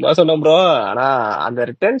சும்மா சொன்னோம் ப்ரோ. ஆனா அந்த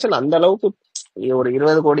ரிட்டன்ஷன் அந்த அளவுக்கு ஒரு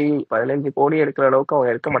 20 கோடி 15 கோடி எடுக்கிற அளவுக்கு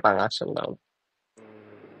அவங்க எடுக்க மாட்டாங்க. ஆக்ஷன் தான்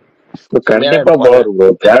கண்டிப்பா பவர் ப்ரோ.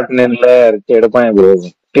 கேப்டன்ல எடுப்பாங்க ப்ரோ.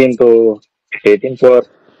 15 to 18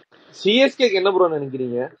 சிஎஸ்கேக்கு என்ன ப்ரோ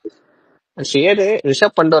நினைக்கிறீங்க?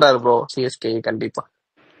 ரிஷப் பண்ணிட்டு வராரு ப்ரோ சிஎஸ்கே கண்டிப்பா.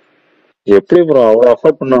 எப்படி ப்ரோ அவ்வளவு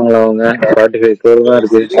அஃபோர்ட் பண்ணுவாங்களா அவங்க? 45 crore தான்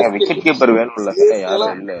இருக்கு. விக்கெட் கீப்பர் வேணும்ல,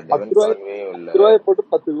 யாரும் இல்ல. 10 ரூபாய் போட்டு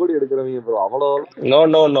 10 கோடி எடுக்கிறவங்க ப்ரோ.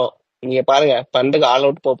 அவ்வளவு நோ நீங்க பாருங்க, பண்டுக்கு ஆல்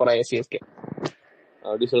அவுட் போறாங்க சிஎஸ்கே.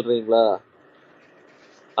 அப்படி சொல்றீங்களா?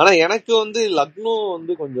 ஆனா எனக்கு வந்து லக்னோ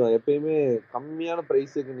வந்து கொஞ்சம் எப்பயுமே கம்மியான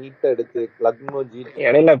பிரைஸுக்கு நீட்டா எடுத்து லக்னோ ஜிடி.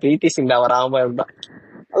 இடையில பிரீத்தி சிங் வராம இருந்தா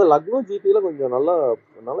அது லக்னோ ஜிடில கொஞ்சம் நல்லா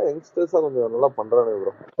யங்ஸ்டர்ஸா கொஞ்சம் நல்லா பண்றானு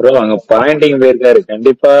ப்ரோ. ப்ரோ அங்க பாயிண்டிங் போயிருக்காரு.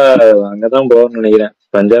 கண்டிப்பா அங்கதான் போகணும்னு நினைக்கிறேன்.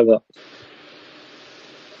 பஞ்சாப் தான்.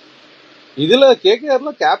 இதுல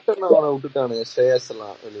கேகேஆர்ல கேப்டன் அவனை விட்டுட்டானுங்க, ஸ்ரேயஸ்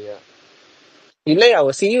எல்லாம் வெளியே. இல்லையா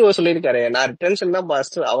அவர் சிஇஓ சொல்லியிருக்காரு, நான் ரிட்டன்ஷன் தான்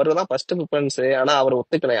ஃபர்ஸ்ட், அவரு தான் ஃபர்ஸ்ட் ப்ரிஃபரன்ஸ். ஆனா அவர்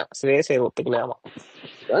ஒத்துக்கலையா, ஸ்ரேயஸ் ஒத்துக்கலையாமா.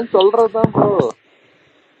 சொல்றதுதான் ப்ரோ.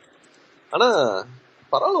 ஆனா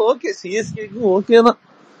பரவாயில்ல, ஓகே. சிஎஸ்கேக்கும் ஓகே தான்.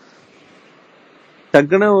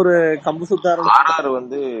 டக்குன்னு ஒரு கம்பு சுத்த ஆர்ஆர்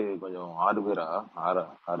வந்து கொஞ்சம் 6 பேரா?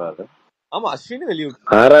 ஆர்ஆர். ஆமா, அஸ்வினி வெளியே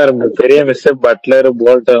ஆர்ஆர் பெரிய மிஸ். பட்லர்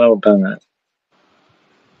போல்ட் எல்லாம் விட்டாங்க.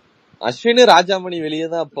 அஸ்வினி ராஜாமணி வெளியே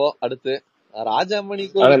தான். அப்போ அடுத்து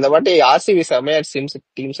ராஜாமணிக்கு இந்த வாட்டி ஆர்சிபி செமையா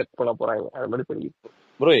டீம் செட் பண்ண போறாங்க. அது மாதிரி தெரியும்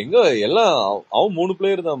ப்ரோ. எங்க எல்லாம் அவன் 3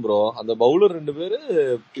 பிளேயர் தான் ப்ரோ. அந்த பவுலர் 2 பேரு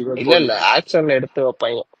இல்ல ஆக்ஷன்ல எடுத்து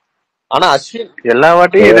வைப்பாங்க. ஆனா அஸ்வின் எல்லா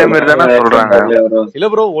வாட்டியும் இதே மாதிரி தானே சொல்றாங்க. இல்ல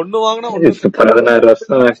ப்ரோ, 1 வாங்கினா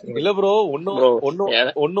 16 வருஷம் இல்ல ப்ரோ,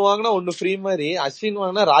 1 வாங்கினா 1 ஃப்ரீ மாதிரி. அஸ்வின்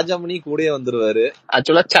வாங்கினா ராஜாமணி கூடயே வந்துருவாரு.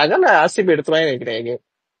 ஆக்சுவலா சகல ஆர்சிபி எடுத்துவாங்க நினைக்கிறேன்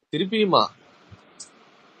திருப்பியுமா.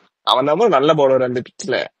 அவன் தான் நல்ல பவுலர் அந்த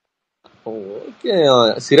பிச்ல. Okay,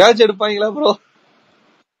 Siraj எடுப்பாங்களா bro?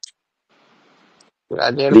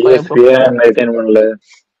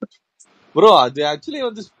 ப்ரோ அது ஆக்சுவலி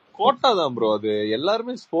வந்து கோட்டா தான் ப்ரோ. அது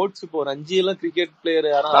எல்லாருமே ஸ்போர்ட்ஸ். இப்போ ரஞ்சி எல்லாம் கிரிக்கெட் பிளேயர்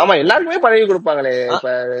யாரும். ஆமா, எல்லாருக்குமே பதவி கொடுப்பாங்களே.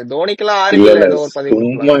 இப்ப தோனிக்கெல்லாம் ஆர்மில ஏதோ ஒரு பதவி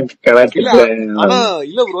கொடுப்பாங்க. ஆனா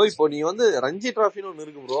இல்ல ப்ரோ, இப்போ நீ வந்து ரஞ்சி டிராஃபின்னு ஒண்ணு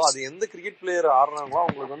இருக்கு ப்ரோ. அது எந்த கிரிக்கெட் பிளேயர் ஆடுறாங்களோ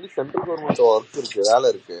அவங்களுக்கு வந்து சென்ட்ரல் கவர்மெண்ட் ஒர்க் இருக்கு, வேலை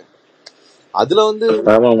இருக்கு. அதுல வந்து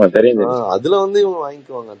இவங்க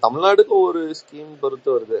வாங்கிக்குவாங்க. தமிழ்நாடுக்கு ஒரு ஸ்கீம் பொறுத்து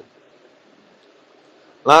வருது.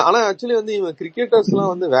 ஆனா ஆக்சுவலி வந்து இவங்க கிரிக்கெட்டர்ஸ்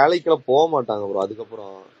எல்லாம் வந்து வேலைக்கெல்லாம் போக மாட்டாங்க ப்ரோ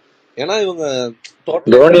அதுக்கப்புறம். ஏன்னா இவங்க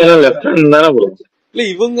தோனி எல்லாம் லெப்ட் ஹேண்ட் தானே ப்ரோ. இல்ல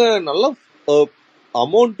இவங்க நல்ல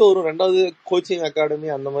அமௌண்ட் ஒரு 2வது கோச்சிங் அகாடமி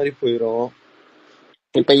அந்த மாதிரி போயிரும்.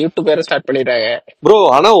 இப்ப யூடியூப் வேற ஸ்டார்ட் பண்ணிட்டாங்க ப்ரோ.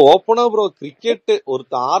 ஆனா ஓப்பனா ப்ரோ கிரிக்கெட்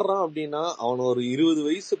ஒருத்தர் ஆடுறான் அப்படின்னா அவன் ஒரு 20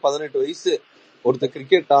 வயசு 18 வயசு ஒருத்தர்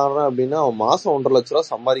கிரிக்கெட் ஆடுறான் அப்படின்னா அவன் மாசம் 1.5 லட்ச ரூபா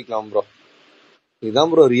சம்பாதிக்கலாம் ப்ரோ.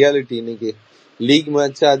 இதுதான் ப்ரோ ரியாலிட்டி. இன்னைக்கு லீக்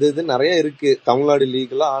மேட்ச் அது இது நிறைய இருக்கு. தமிழ்நாடு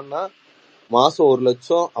லீக் எல்லாம் ஆனா மாசம் 1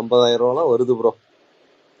 லட்சம் 50,000 ரூபாய் வருது ப்ரோ.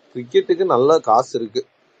 கிரிக்கெட்டுக்கு நல்ல காசு இருக்கு.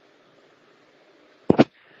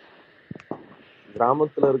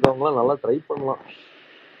 கிராமத்துல இருக்கவங்க எல்லாம் நல்லா ட்ரை பண்ணலாம்.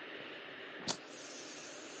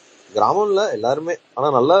 கிராமம் இல்ல எல்லாருமே, ஆனா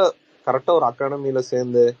நல்லா கரெக்டா ஒரு அகாடமில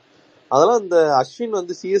சேர்ந்து அதெல்லாம் இந்த அஸ்வின்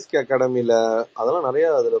வந்து சிஎஸ்கே அகாடமில அதெல்லாம்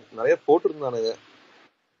நிறைய போட்டிருந்தானுங்க.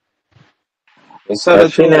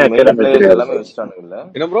 எஸ்ஆர்ஹெச்ல மெயின் பிளேயர்ஸ் எல்லாமே வச்சுட்டானுங்கல்ல.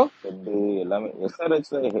 என்ன ப்ரோ? ஹெட் எல்லாமே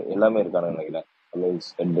எஸ்ஆர்ஹெச்ல எல்லாமே இருக்கானுங்க நினைக்கிறேன்.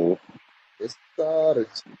 ஹெட்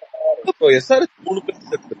எஸ்ஆர்ஹெச் 3 பேர்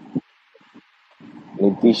இருக்கு.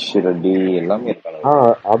 நிதிஷ் ரெட்டி எல்லாமே இருக்கானுங்க.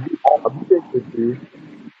 அபிஷேக் ரெட்டி,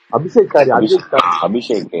 அபிஷேக் சாரி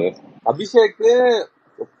அபிஷேக்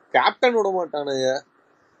கேப்டன் விட மாட்டானுங்க.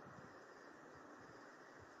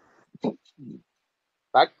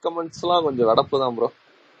 பேக் கமெண்ட்ஸ் எல்லாம் கொஞ்சம் வெடப்பு தான் ப்ரோ.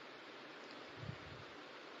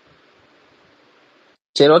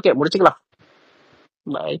 சரி ஓகே முடிச்சுக்கலாம்.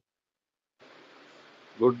 பாய்.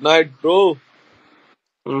 Good night bro.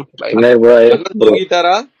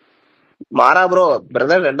 தூங்கிட்டாரா? மாறா ப்ரோ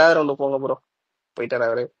பிரதர் 2வது ரவுண்ட் போங்க ப்ரோ. போயிட்டாரா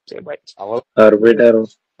அவரு? சரி பாய். அவர் போயிட்டாரு.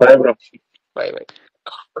 Bye bro. பாய் பாய்.